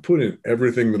put in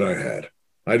everything that I had.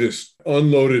 I just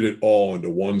unloaded it all into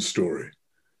one story.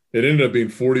 It ended up being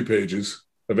 40 pages.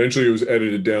 Eventually, it was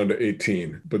edited down to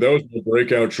 18. But that was a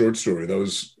breakout short story. That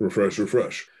was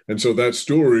Refresh. And so that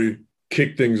story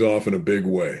kicked things off in a big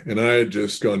way. And I had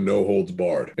just gone no holds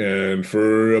barred. And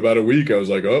for about a week, I was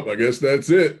like, oh, I guess that's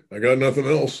it. I got nothing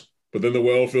else. But then the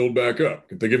well filled back up. You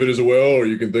can think of it as a well, or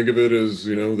you can think of it as,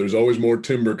 you know, there's always more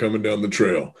timber coming down the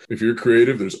trail. If you're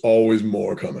creative, there's always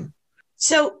more coming.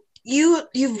 So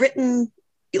you've written,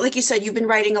 like you said, you've been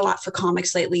writing a lot for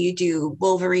comics lately. You do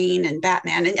Wolverine and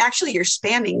Batman, and actually you're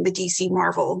spanning the DC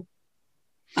Marvel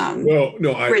Well,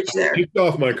 no, I bridge there. kicked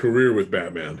off my career with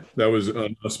Batman. That was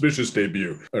an auspicious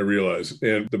debut, I realized.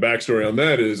 And the backstory on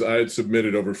that is I had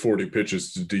submitted over 40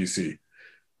 pitches to DC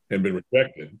and been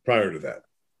rejected prior to that.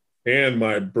 And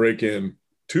my break in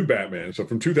to Batman. So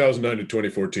from 2009 to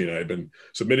 2014, I had been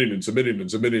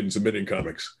submitting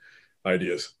comics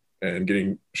ideas and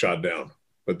getting shot down.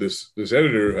 But this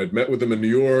editor, I'd met with him in New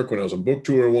York when I was on book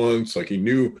tour once. Like, he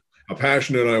knew how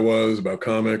passionate I was about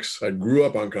comics. I grew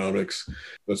up on comics.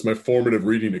 That's my formative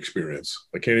reading experience.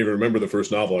 I can't even remember the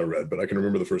first novel I read, but I can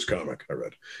remember the first comic I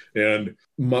read. And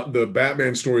the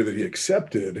Batman story that he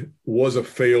accepted was a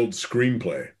failed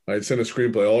screenplay. I had sent a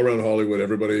screenplay all around Hollywood.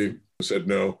 Everybody said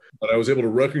no, but I was able to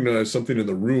recognize something in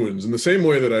the ruins in the same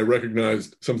way that I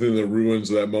recognized something in the ruins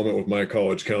of that moment with my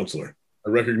college counselor.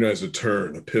 I recognized a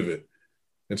turn, a pivot.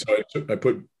 And so I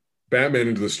put Batman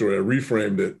into the story. I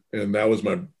reframed it, and that was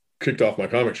kicked off my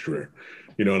comics career.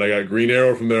 And I got Green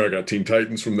Arrow from there. I got Teen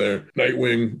Titans from there,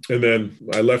 Nightwing. And then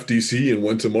I left DC and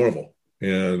went to Marvel.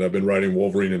 And I've been writing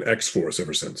Wolverine and X-Force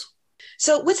ever since.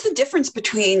 So what's the difference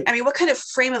between, what kind of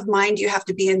frame of mind do you have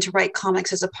to be in to write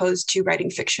comics as opposed to writing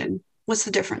fiction? What's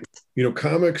the difference?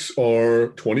 Comics are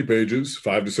 20 pages,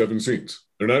 5 to 7 scenes.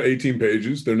 They're not 18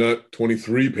 pages. They're not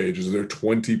 23 pages. They're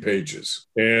 20 pages.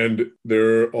 And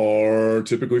there are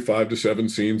typically 5 to 7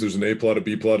 scenes. There's an A plot, a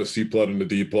B plot, a C plot, and a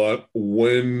D plot.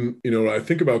 When, I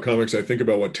think about comics, I think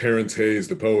about what Terrence Hayes,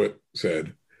 the poet,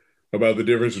 said about the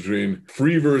difference between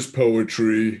free verse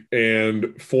poetry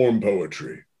and form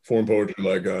poetry. Form poetry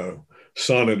like a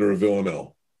sonnet or a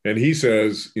villanelle. And he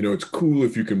says, it's cool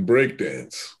if you can break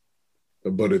dance,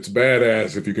 but it's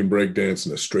badass if you can break dance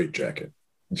in a straitjacket.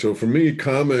 And so for me,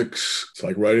 comics, it's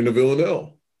like writing a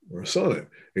villanelle or a sonnet.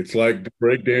 It's like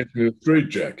breakdancing in a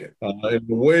straitjacket. In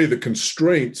a way, the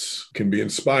constraints can be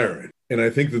inspiring. And I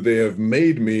think that they have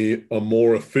made me a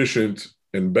more efficient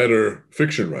and better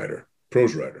fiction writer,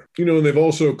 prose writer. And they've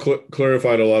also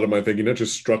clarified a lot of my thinking, not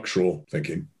just structural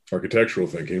thinking, architectural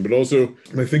thinking, but also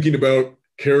my thinking about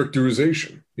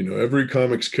characterization. Every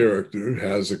comics character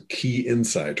has a key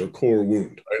insight or core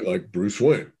wound, right? Like Bruce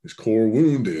Wayne. His core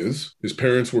wound is his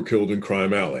parents were killed in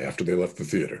Crime Alley after they left the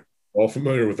theater. All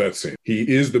familiar with that scene. He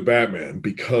is the Batman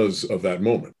because of that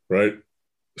moment, right?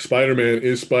 Spider-Man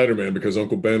is Spider-Man because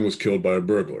Uncle Ben was killed by a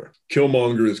burglar.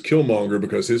 Killmonger is Killmonger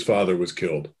because his father was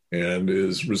killed and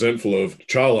is resentful of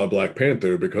T'Challa, Black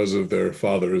Panther, because of their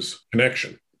father's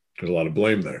connection. There's a lot of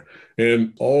blame there.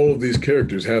 And all of these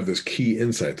characters have this key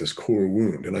insight, this core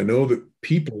wound. And I know that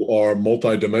people are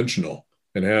multidimensional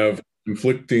and have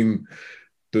conflicting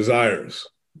desires.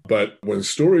 But when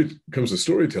story comes to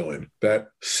storytelling, that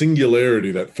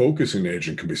singularity, that focusing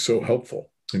agent can be so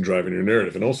helpful in driving your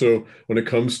narrative. And also when it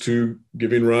comes to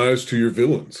giving rise to your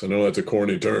villains. I know that's a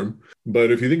corny term, but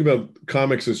if you think about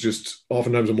comics as just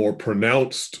oftentimes a more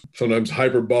pronounced, sometimes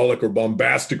hyperbolic or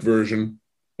bombastic version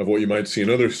of what you might see in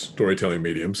other storytelling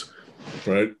mediums,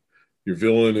 right? Your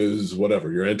villain is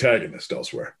whatever, your antagonist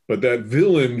elsewhere. But that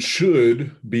villain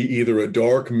should be either a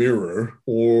dark mirror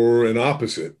or an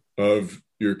opposite of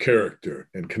your character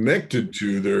and connected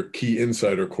to their key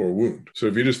insight or core wound. So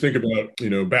if you just think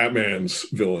about, Batman's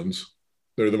villains,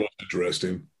 they're the most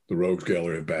interesting. The rogues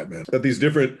gallery of Batman. That these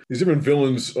different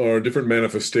villains are different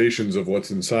manifestations of what's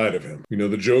inside of him.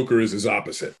 The Joker is his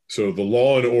opposite. So the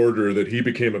law and order that he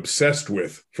became obsessed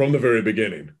with from the very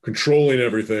beginning, controlling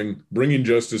everything, bringing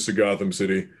justice to Gotham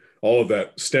City, all of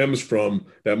that stems from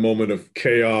that moment of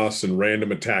chaos and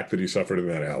random attack that he suffered in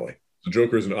that alley. The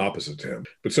Joker is an opposite to him.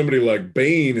 But somebody like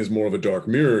Bane is more of a dark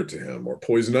mirror to him, or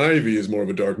Poison Ivy is more of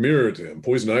a dark mirror to him.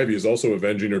 Poison Ivy is also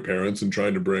avenging her parents and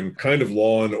trying to bring kind of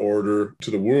law and order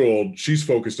to the world. She's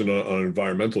focused on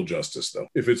environmental justice, though.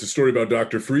 If it's a story about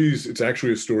Dr. Freeze, it's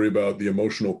actually a story about the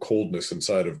emotional coldness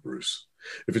inside of Bruce.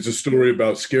 If it's a story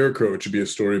about Scarecrow, it should be a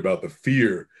story about the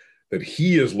fear that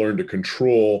he has learned to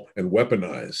control and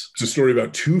weaponize. It's a story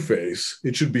about Two-Face.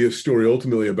 It should be a story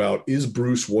ultimately about, is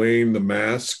Bruce Wayne the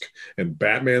mask and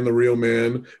Batman the real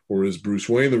man, or is Bruce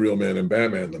Wayne the real man and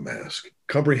Batman the mask?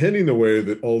 Comprehending the way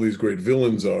that all these great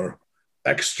villains are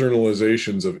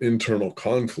externalizations of internal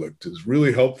conflict is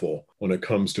really helpful when it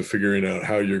comes to figuring out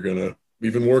how you're going to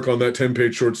even work on that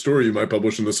 10-page short story you might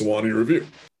publish in the Sewanee Review.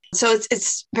 So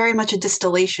it's very much a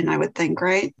distillation, I would think,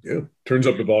 right? Yeah. Turns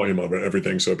up the volume of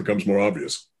everything so it becomes more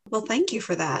obvious. Well, thank you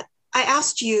for that. I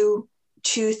asked you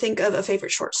to think of a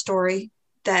favorite short story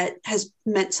that has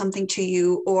meant something to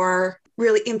you or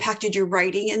really impacted your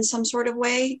writing in some sort of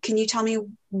way. Can you tell me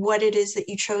what it is that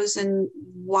you chose and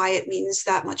why it means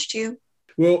that much to you?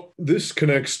 Well, this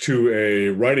connects to a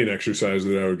writing exercise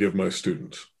that I would give my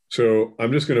students. So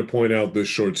I'm just going to point out this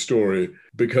short story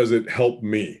because it helped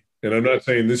me. And I'm not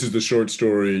saying this is the short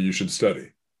story you should study.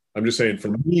 I'm just saying for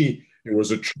me, it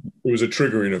was a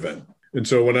triggering event. And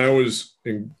so when I was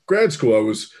in grad school, I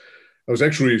was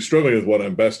actually struggling with what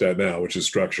I'm best at now, which is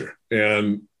structure.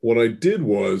 And what I did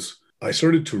was I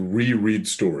started to reread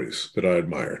stories that I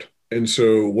admired. And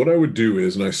so what I would do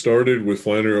is, and I started with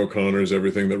Flannery O'Connor's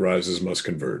Everything That Rises Must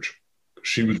Converge.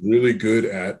 She was really good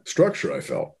at structure, I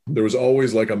felt. There was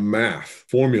always like a math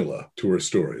formula to her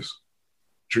stories.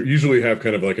 She usually have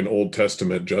kind of like an Old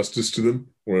Testament justice to them,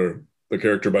 where the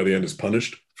character by the end is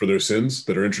punished for their sins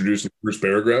that are introduced in the first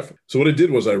paragraph. So what I did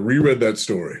was I reread that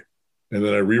story, and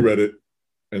then I reread it,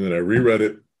 and then I reread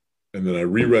it, and then I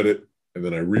reread it, and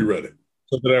then I reread it,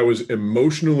 so that I was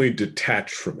emotionally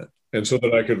detached from it, and so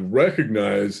that I could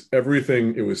recognize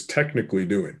everything it was technically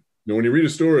doing. You know, when you read a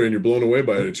story and you're blown away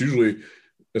by it, it's usually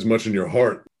as much in your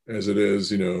heart as it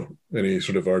is, you know, any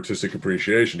sort of artistic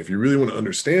appreciation. If you really want to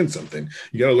understand something,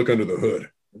 you got to look under the hood.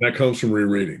 And that comes from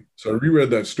rereading. So I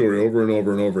reread that story over and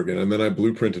over and over again, and then I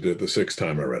blueprinted it the sixth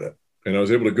time I read it. And I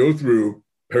was able to go through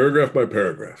paragraph by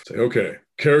paragraph, say, okay,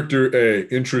 character A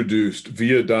introduced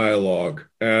via dialogue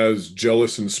as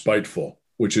jealous and spiteful,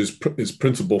 which is his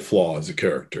principal flaw as a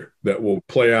character that will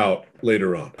play out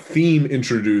later on. Theme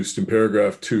introduced in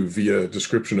paragraph 2 via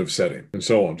description of setting, and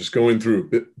so on. Just going through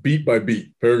beat by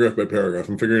beat, paragraph by paragraph,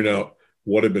 and figuring out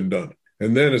what had been done.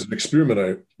 And then as an experiment,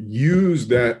 I used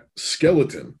that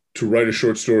skeleton to write a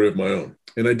short story of my own.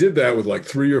 And I did that with like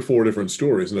 3 or 4 different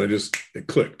stories, and it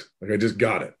clicked. Like I just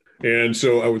got it. And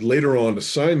so I would later on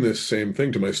assign this same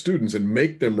thing to my students and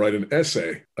make them write an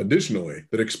essay additionally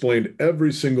that explained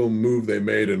every single move they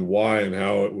made and why and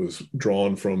how it was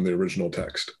drawn from the original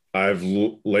text. I've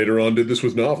later on did this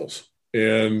with novels,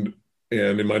 and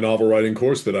in my novel writing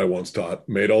course that I once taught,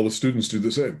 made all the students do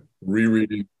the same,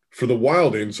 rereading for the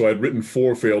Wilding. So I'd written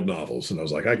 4 failed novels, and I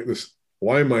was like, I'm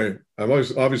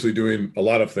obviously doing a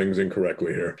lot of things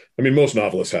incorrectly here. I mean, most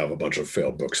novelists have a bunch of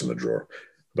failed books in the drawer,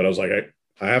 but I was like,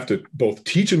 I have to both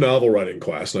teach a novel writing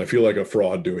class, and I feel like a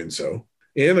fraud doing so,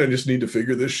 and I just need to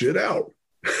figure this shit out.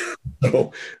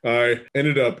 So I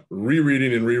ended up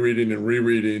rereading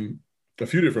a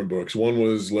few different books. One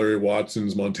was Larry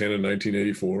Watson's Montana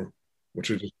 1984, which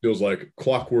just feels like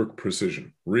clockwork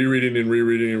precision.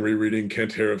 Rereading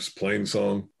Kent Harif's Plain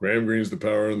Song, Graham Greene's The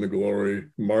Power and the Glory,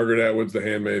 Margaret Atwood's The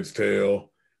Handmaid's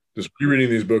Tale. Just rereading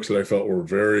these books that I felt were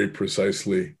very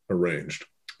precisely arranged.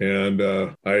 And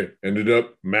I ended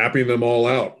up mapping them all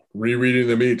out, rereading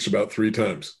them each about 3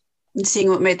 times. And seeing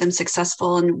what made them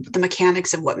successful and the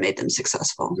mechanics of what made them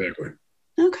successful. Exactly.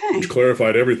 Okay. Which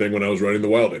clarified everything when I was writing The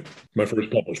Wilding, my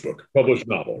first published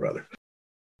novel, rather.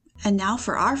 And now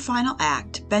for our final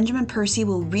act, Benjamin Percy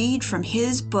will read from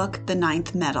his book, The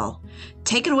Ninth Metal.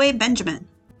 Take it away, Benjamin.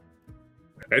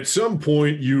 At some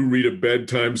point, you read a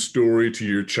bedtime story to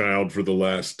your child for the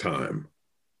last time.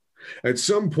 At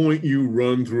some point, you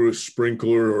run through a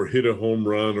sprinkler or hit a home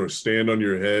run or stand on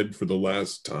your head for the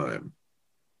last time.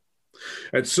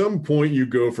 At some point, you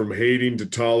go from hating to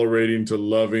tolerating to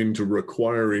loving to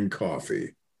requiring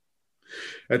coffee.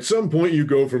 At some point, you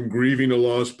go from grieving a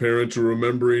lost parent to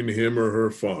remembering him or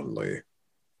her fondly.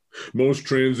 Most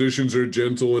transitions are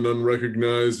gentle and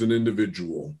unrecognized and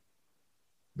individual.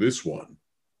 This one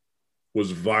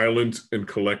was violent and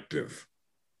collective.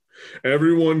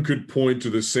 Everyone could point to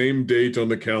the same date on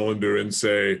the calendar and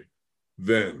say,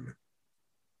 then.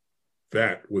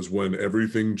 That was when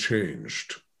everything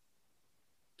changed.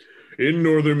 In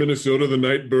northern Minnesota, the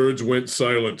night birds went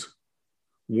silent.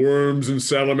 Worms and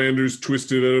salamanders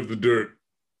twisted out of the dirt.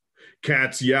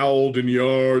 Cats yowled in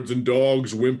yards and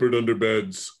dogs whimpered under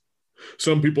beds.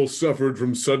 Some people suffered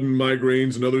from sudden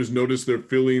migraines, and others noticed their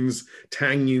fillings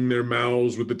tanging their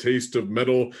mouths with the taste of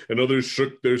metal, and others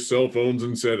shook their cell phones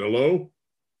and said, "Hello?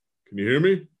 Can you hear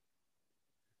me?"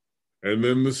 And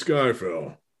then the sky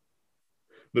fell.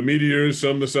 The meteors,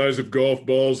 some the size of golf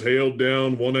balls, hailed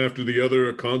down one after the other,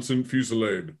 a constant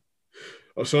fusillade.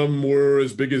 Some were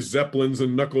as big as zeppelins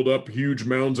and knuckled up huge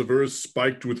mounds of earth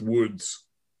spiked with woods.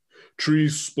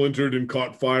 Trees splintered and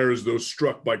caught fire as though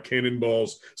struck by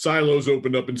cannonballs. Silos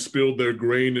opened up and spilled their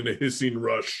grain in a hissing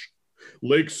rush.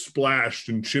 Lakes splashed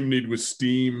and chimneyed with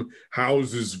steam.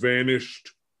 Houses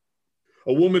vanished.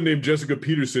 A woman named Jessica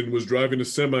Peterson was driving a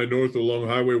semi north along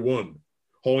Highway 1,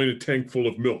 hauling a tank full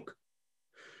of milk.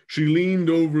 She leaned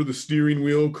over the steering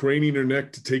wheel, craning her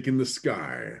neck to take in the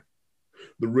sky.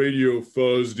 The radio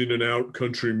fuzzed in and out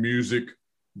country music,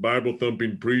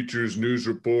 Bible-thumping preachers, news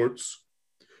reports,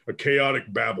 a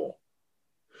chaotic babble.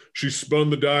 She spun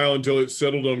the dial until it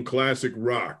settled on classic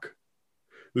rock.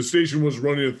 The station was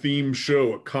running a theme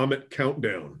show, a Comet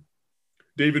Countdown.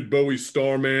 David Bowie's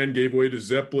Starman gave way to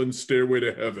Zeppelin's Stairway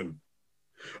to Heaven.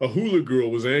 A hula girl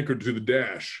was anchored to the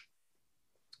dash.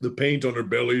 The paint on her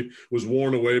belly was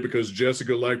worn away because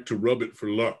Jessica liked to rub it for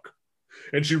luck.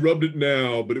 And she rubbed it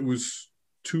now, but it was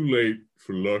too late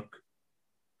for luck.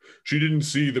 She didn't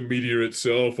see the meteor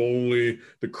itself, only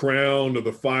the crown of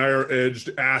the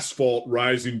fire-edged asphalt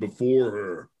rising before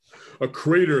her. A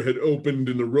crater had opened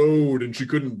in the road, and she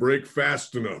couldn't brake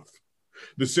fast enough.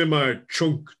 The semi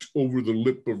chunked over the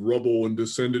lip of rubble and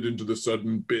descended into the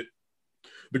sudden pit.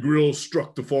 The grill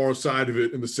struck the far side of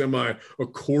it, and the semi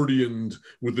accordioned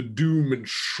with the doom and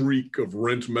shriek of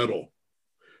rent metal.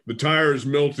 The tires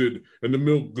melted, and the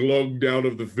milk glugged out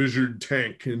of the fissured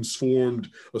tank and formed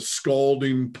a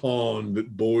scalding pond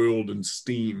that boiled and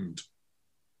steamed.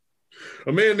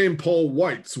 A man named Paul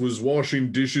Weitz was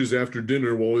washing dishes after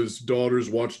dinner while his daughters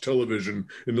watched television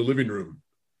in the living room.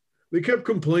 They kept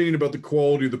complaining about the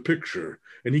quality of the picture,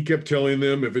 and he kept telling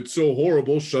them, if it's so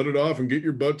horrible, shut it off and get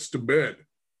your butts to bed.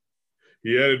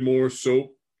 He added more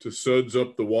soap to suds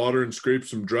up the water and scraped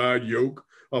some dried yolk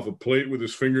off a plate with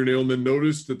his fingernail, and then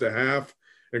noticed that the half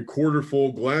and quarter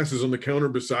full glasses on the counter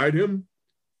beside him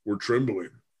were trembling.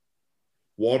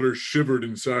 Water shivered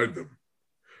inside them.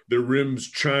 Their rims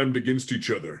chimed against each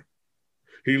other.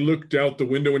 He looked out the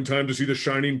window in time to see the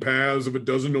shining paths of a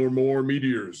dozen or more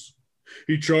meteors.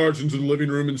 He charged into the living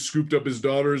room and scooped up his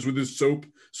daughters with his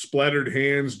soap-splattered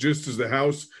hands just as the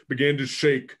house began to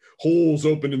shake. Holes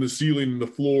opened in the ceiling and the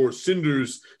floor.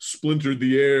 Cinders splintered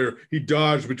the air. He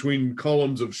dodged between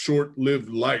columns of short-lived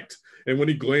light, and when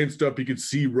he glanced up, he could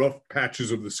see rough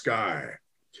patches of the sky.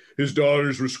 His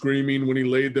daughters were screaming when he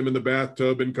laid them in the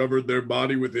bathtub and covered their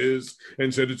body with his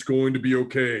and said, "It's going to be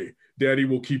okay. Daddy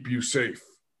will keep you safe."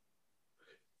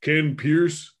 Ken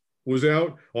Pierce was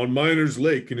out on Miners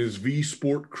Lake in his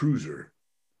V-Sport cruiser.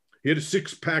 He had a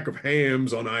 6-pack of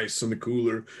hams on ice in the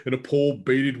cooler and a pole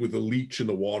baited with a leech in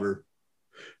the water.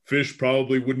 Fish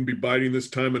probably wouldn't be biting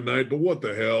this time of night, but what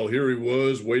the hell? Here he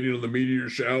was, waiting on the meteor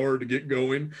shower to get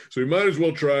going, so he might as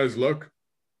well try his luck.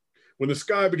 When the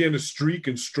sky began to streak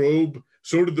and strobe,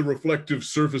 so did the reflective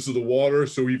surface of the water,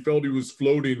 so he felt he was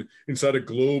floating inside a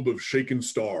globe of shaken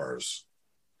stars.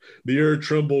 The air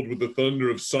trembled with the thunder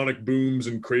of sonic booms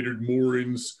and cratered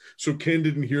moorings, so Ken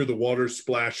didn't hear the water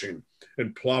splashing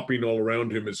and plopping all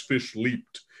around him as fish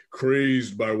leaped,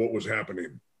 crazed by what was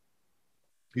happening.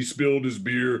 He spilled his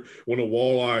beer when a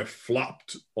walleye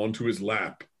flopped onto his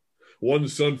lap. One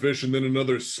sunfish and then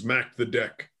another smacked the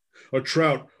deck. A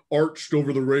trout arched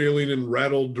over the railing and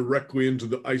rattled directly into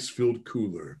the ice-filled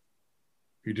cooler.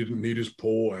 He didn't need his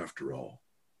pole after all.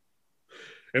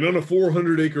 And on a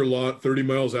 400-acre lot 30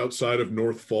 miles outside of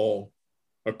North Fall,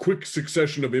 a quick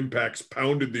succession of impacts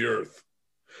pounded the earth.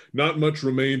 Not much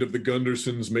remained of the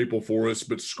Gundersons' maple forest,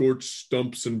 but scorched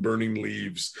stumps and burning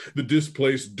leaves. The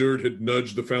displaced dirt had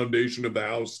nudged the foundation of the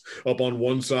house up on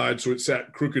one side so it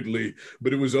sat crookedly,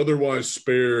 but it was otherwise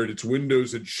spared. Its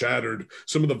windows had shattered.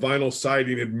 Some of the vinyl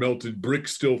siding had melted.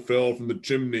 Bricks still fell from the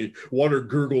chimney. Water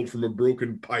gurgled from a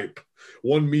broken pipe.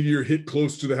 One meteor hit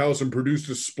close to the house and produced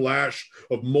a splash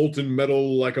of molten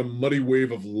metal like a muddy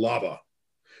wave of lava.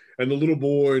 And the little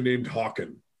boy named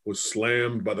Hawken was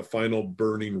slammed by the final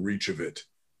burning reach of it.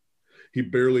 He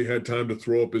barely had time to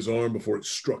throw up his arm before it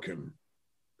struck him.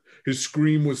 His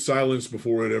scream was silenced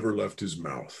before it ever left his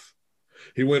mouth.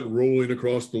 He went rolling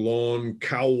across the lawn,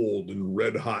 cowled in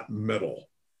red-hot metal.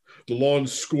 The lawn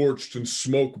scorched and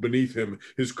smoke beneath him.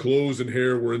 His clothes and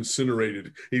hair were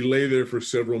incinerated. He lay there for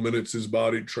several minutes, his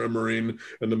body tremoring,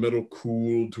 and the metal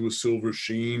cooled to a silver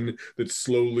sheen that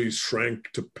slowly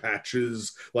shrank to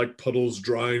patches, like puddles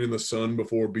drying in the sun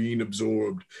before being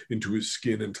absorbed into his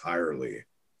skin entirely.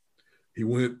 He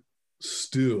went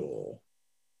still,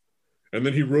 and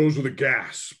then he rose with a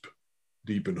gasp,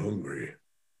 deep and hungry.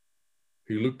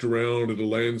 He looked around at a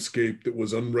landscape that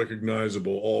was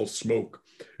unrecognizable, all smoke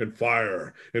and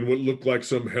fire, and what looked like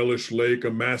some hellish lake, a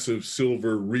massive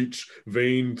silver reach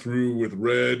veined through with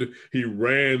red. He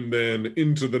ran then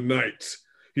into the night.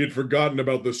 He had forgotten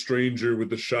about the stranger with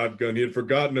the shotgun. He had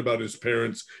forgotten about his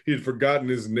parents. He had forgotten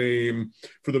his name.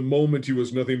 For the moment, he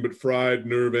was nothing but fried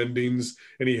nerve endings,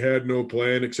 and he had no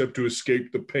plan except to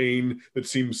escape the pain that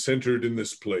seemed centered in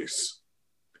this place.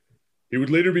 He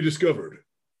would later be discovered,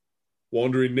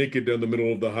 wandering naked down the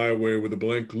middle of the highway with a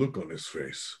blank look on his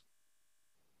face.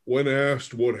 When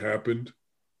asked what happened,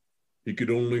 he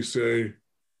could only say,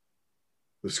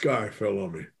 "The sky fell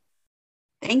on me."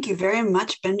 Thank you very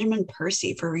much, Benjamin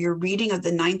Percy, for your reading of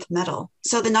The Ninth Metal.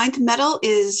 So The Ninth Metal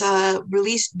is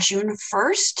released June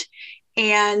 1st,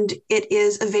 and it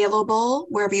is available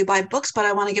wherever you buy books, but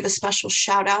I want to give a special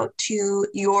shout out to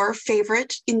your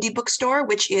favorite indie bookstore,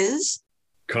 which is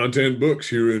Content Books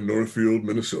here in Northfield,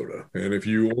 Minnesota. And if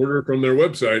you order from their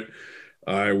website,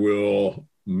 I will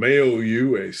mail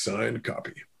you a signed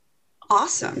copy.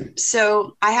 Awesome.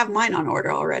 So I have mine on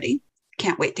order already.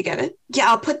 Can't wait to get it. Yeah,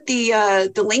 I'll put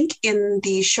the link in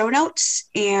the show notes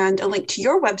and a link to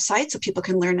your website so people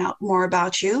can learn out more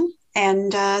about you.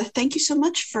 And thank you so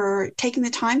much for taking the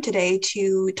time today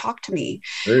to talk to me.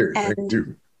 Hey, thank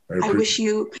you. I wish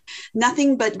you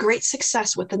nothing but great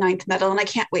success with The Ninth Metal, and I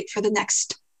can't wait for the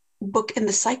next book in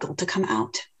the cycle to come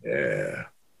out. Yeah,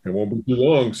 it won't be too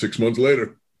long, 6 months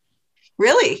later.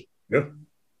 Really? Yeah.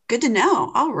 Good to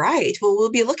know. All right. Well,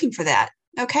 we'll be looking for that.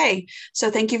 Okay.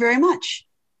 So thank you very much.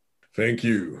 Thank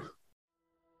you.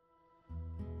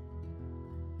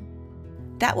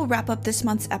 That will wrap up this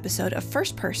month's episode of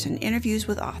First Person Interviews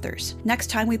with Authors.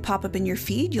 Next time we pop up in your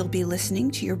feed, you'll be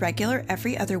listening to your regular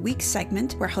every other week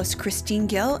segment where hosts Christine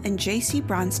Gill and JC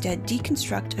Bronstead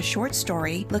deconstruct a short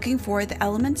story looking for the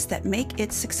elements that make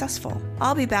it successful.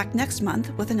 I'll be back next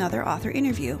month with another author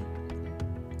interview.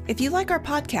 If you like our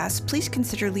podcast, please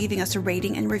consider leaving us a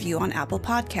rating and review on Apple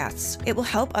Podcasts. It will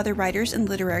help other writers and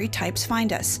literary types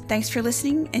find us. Thanks for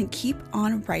listening and keep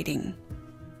on writing.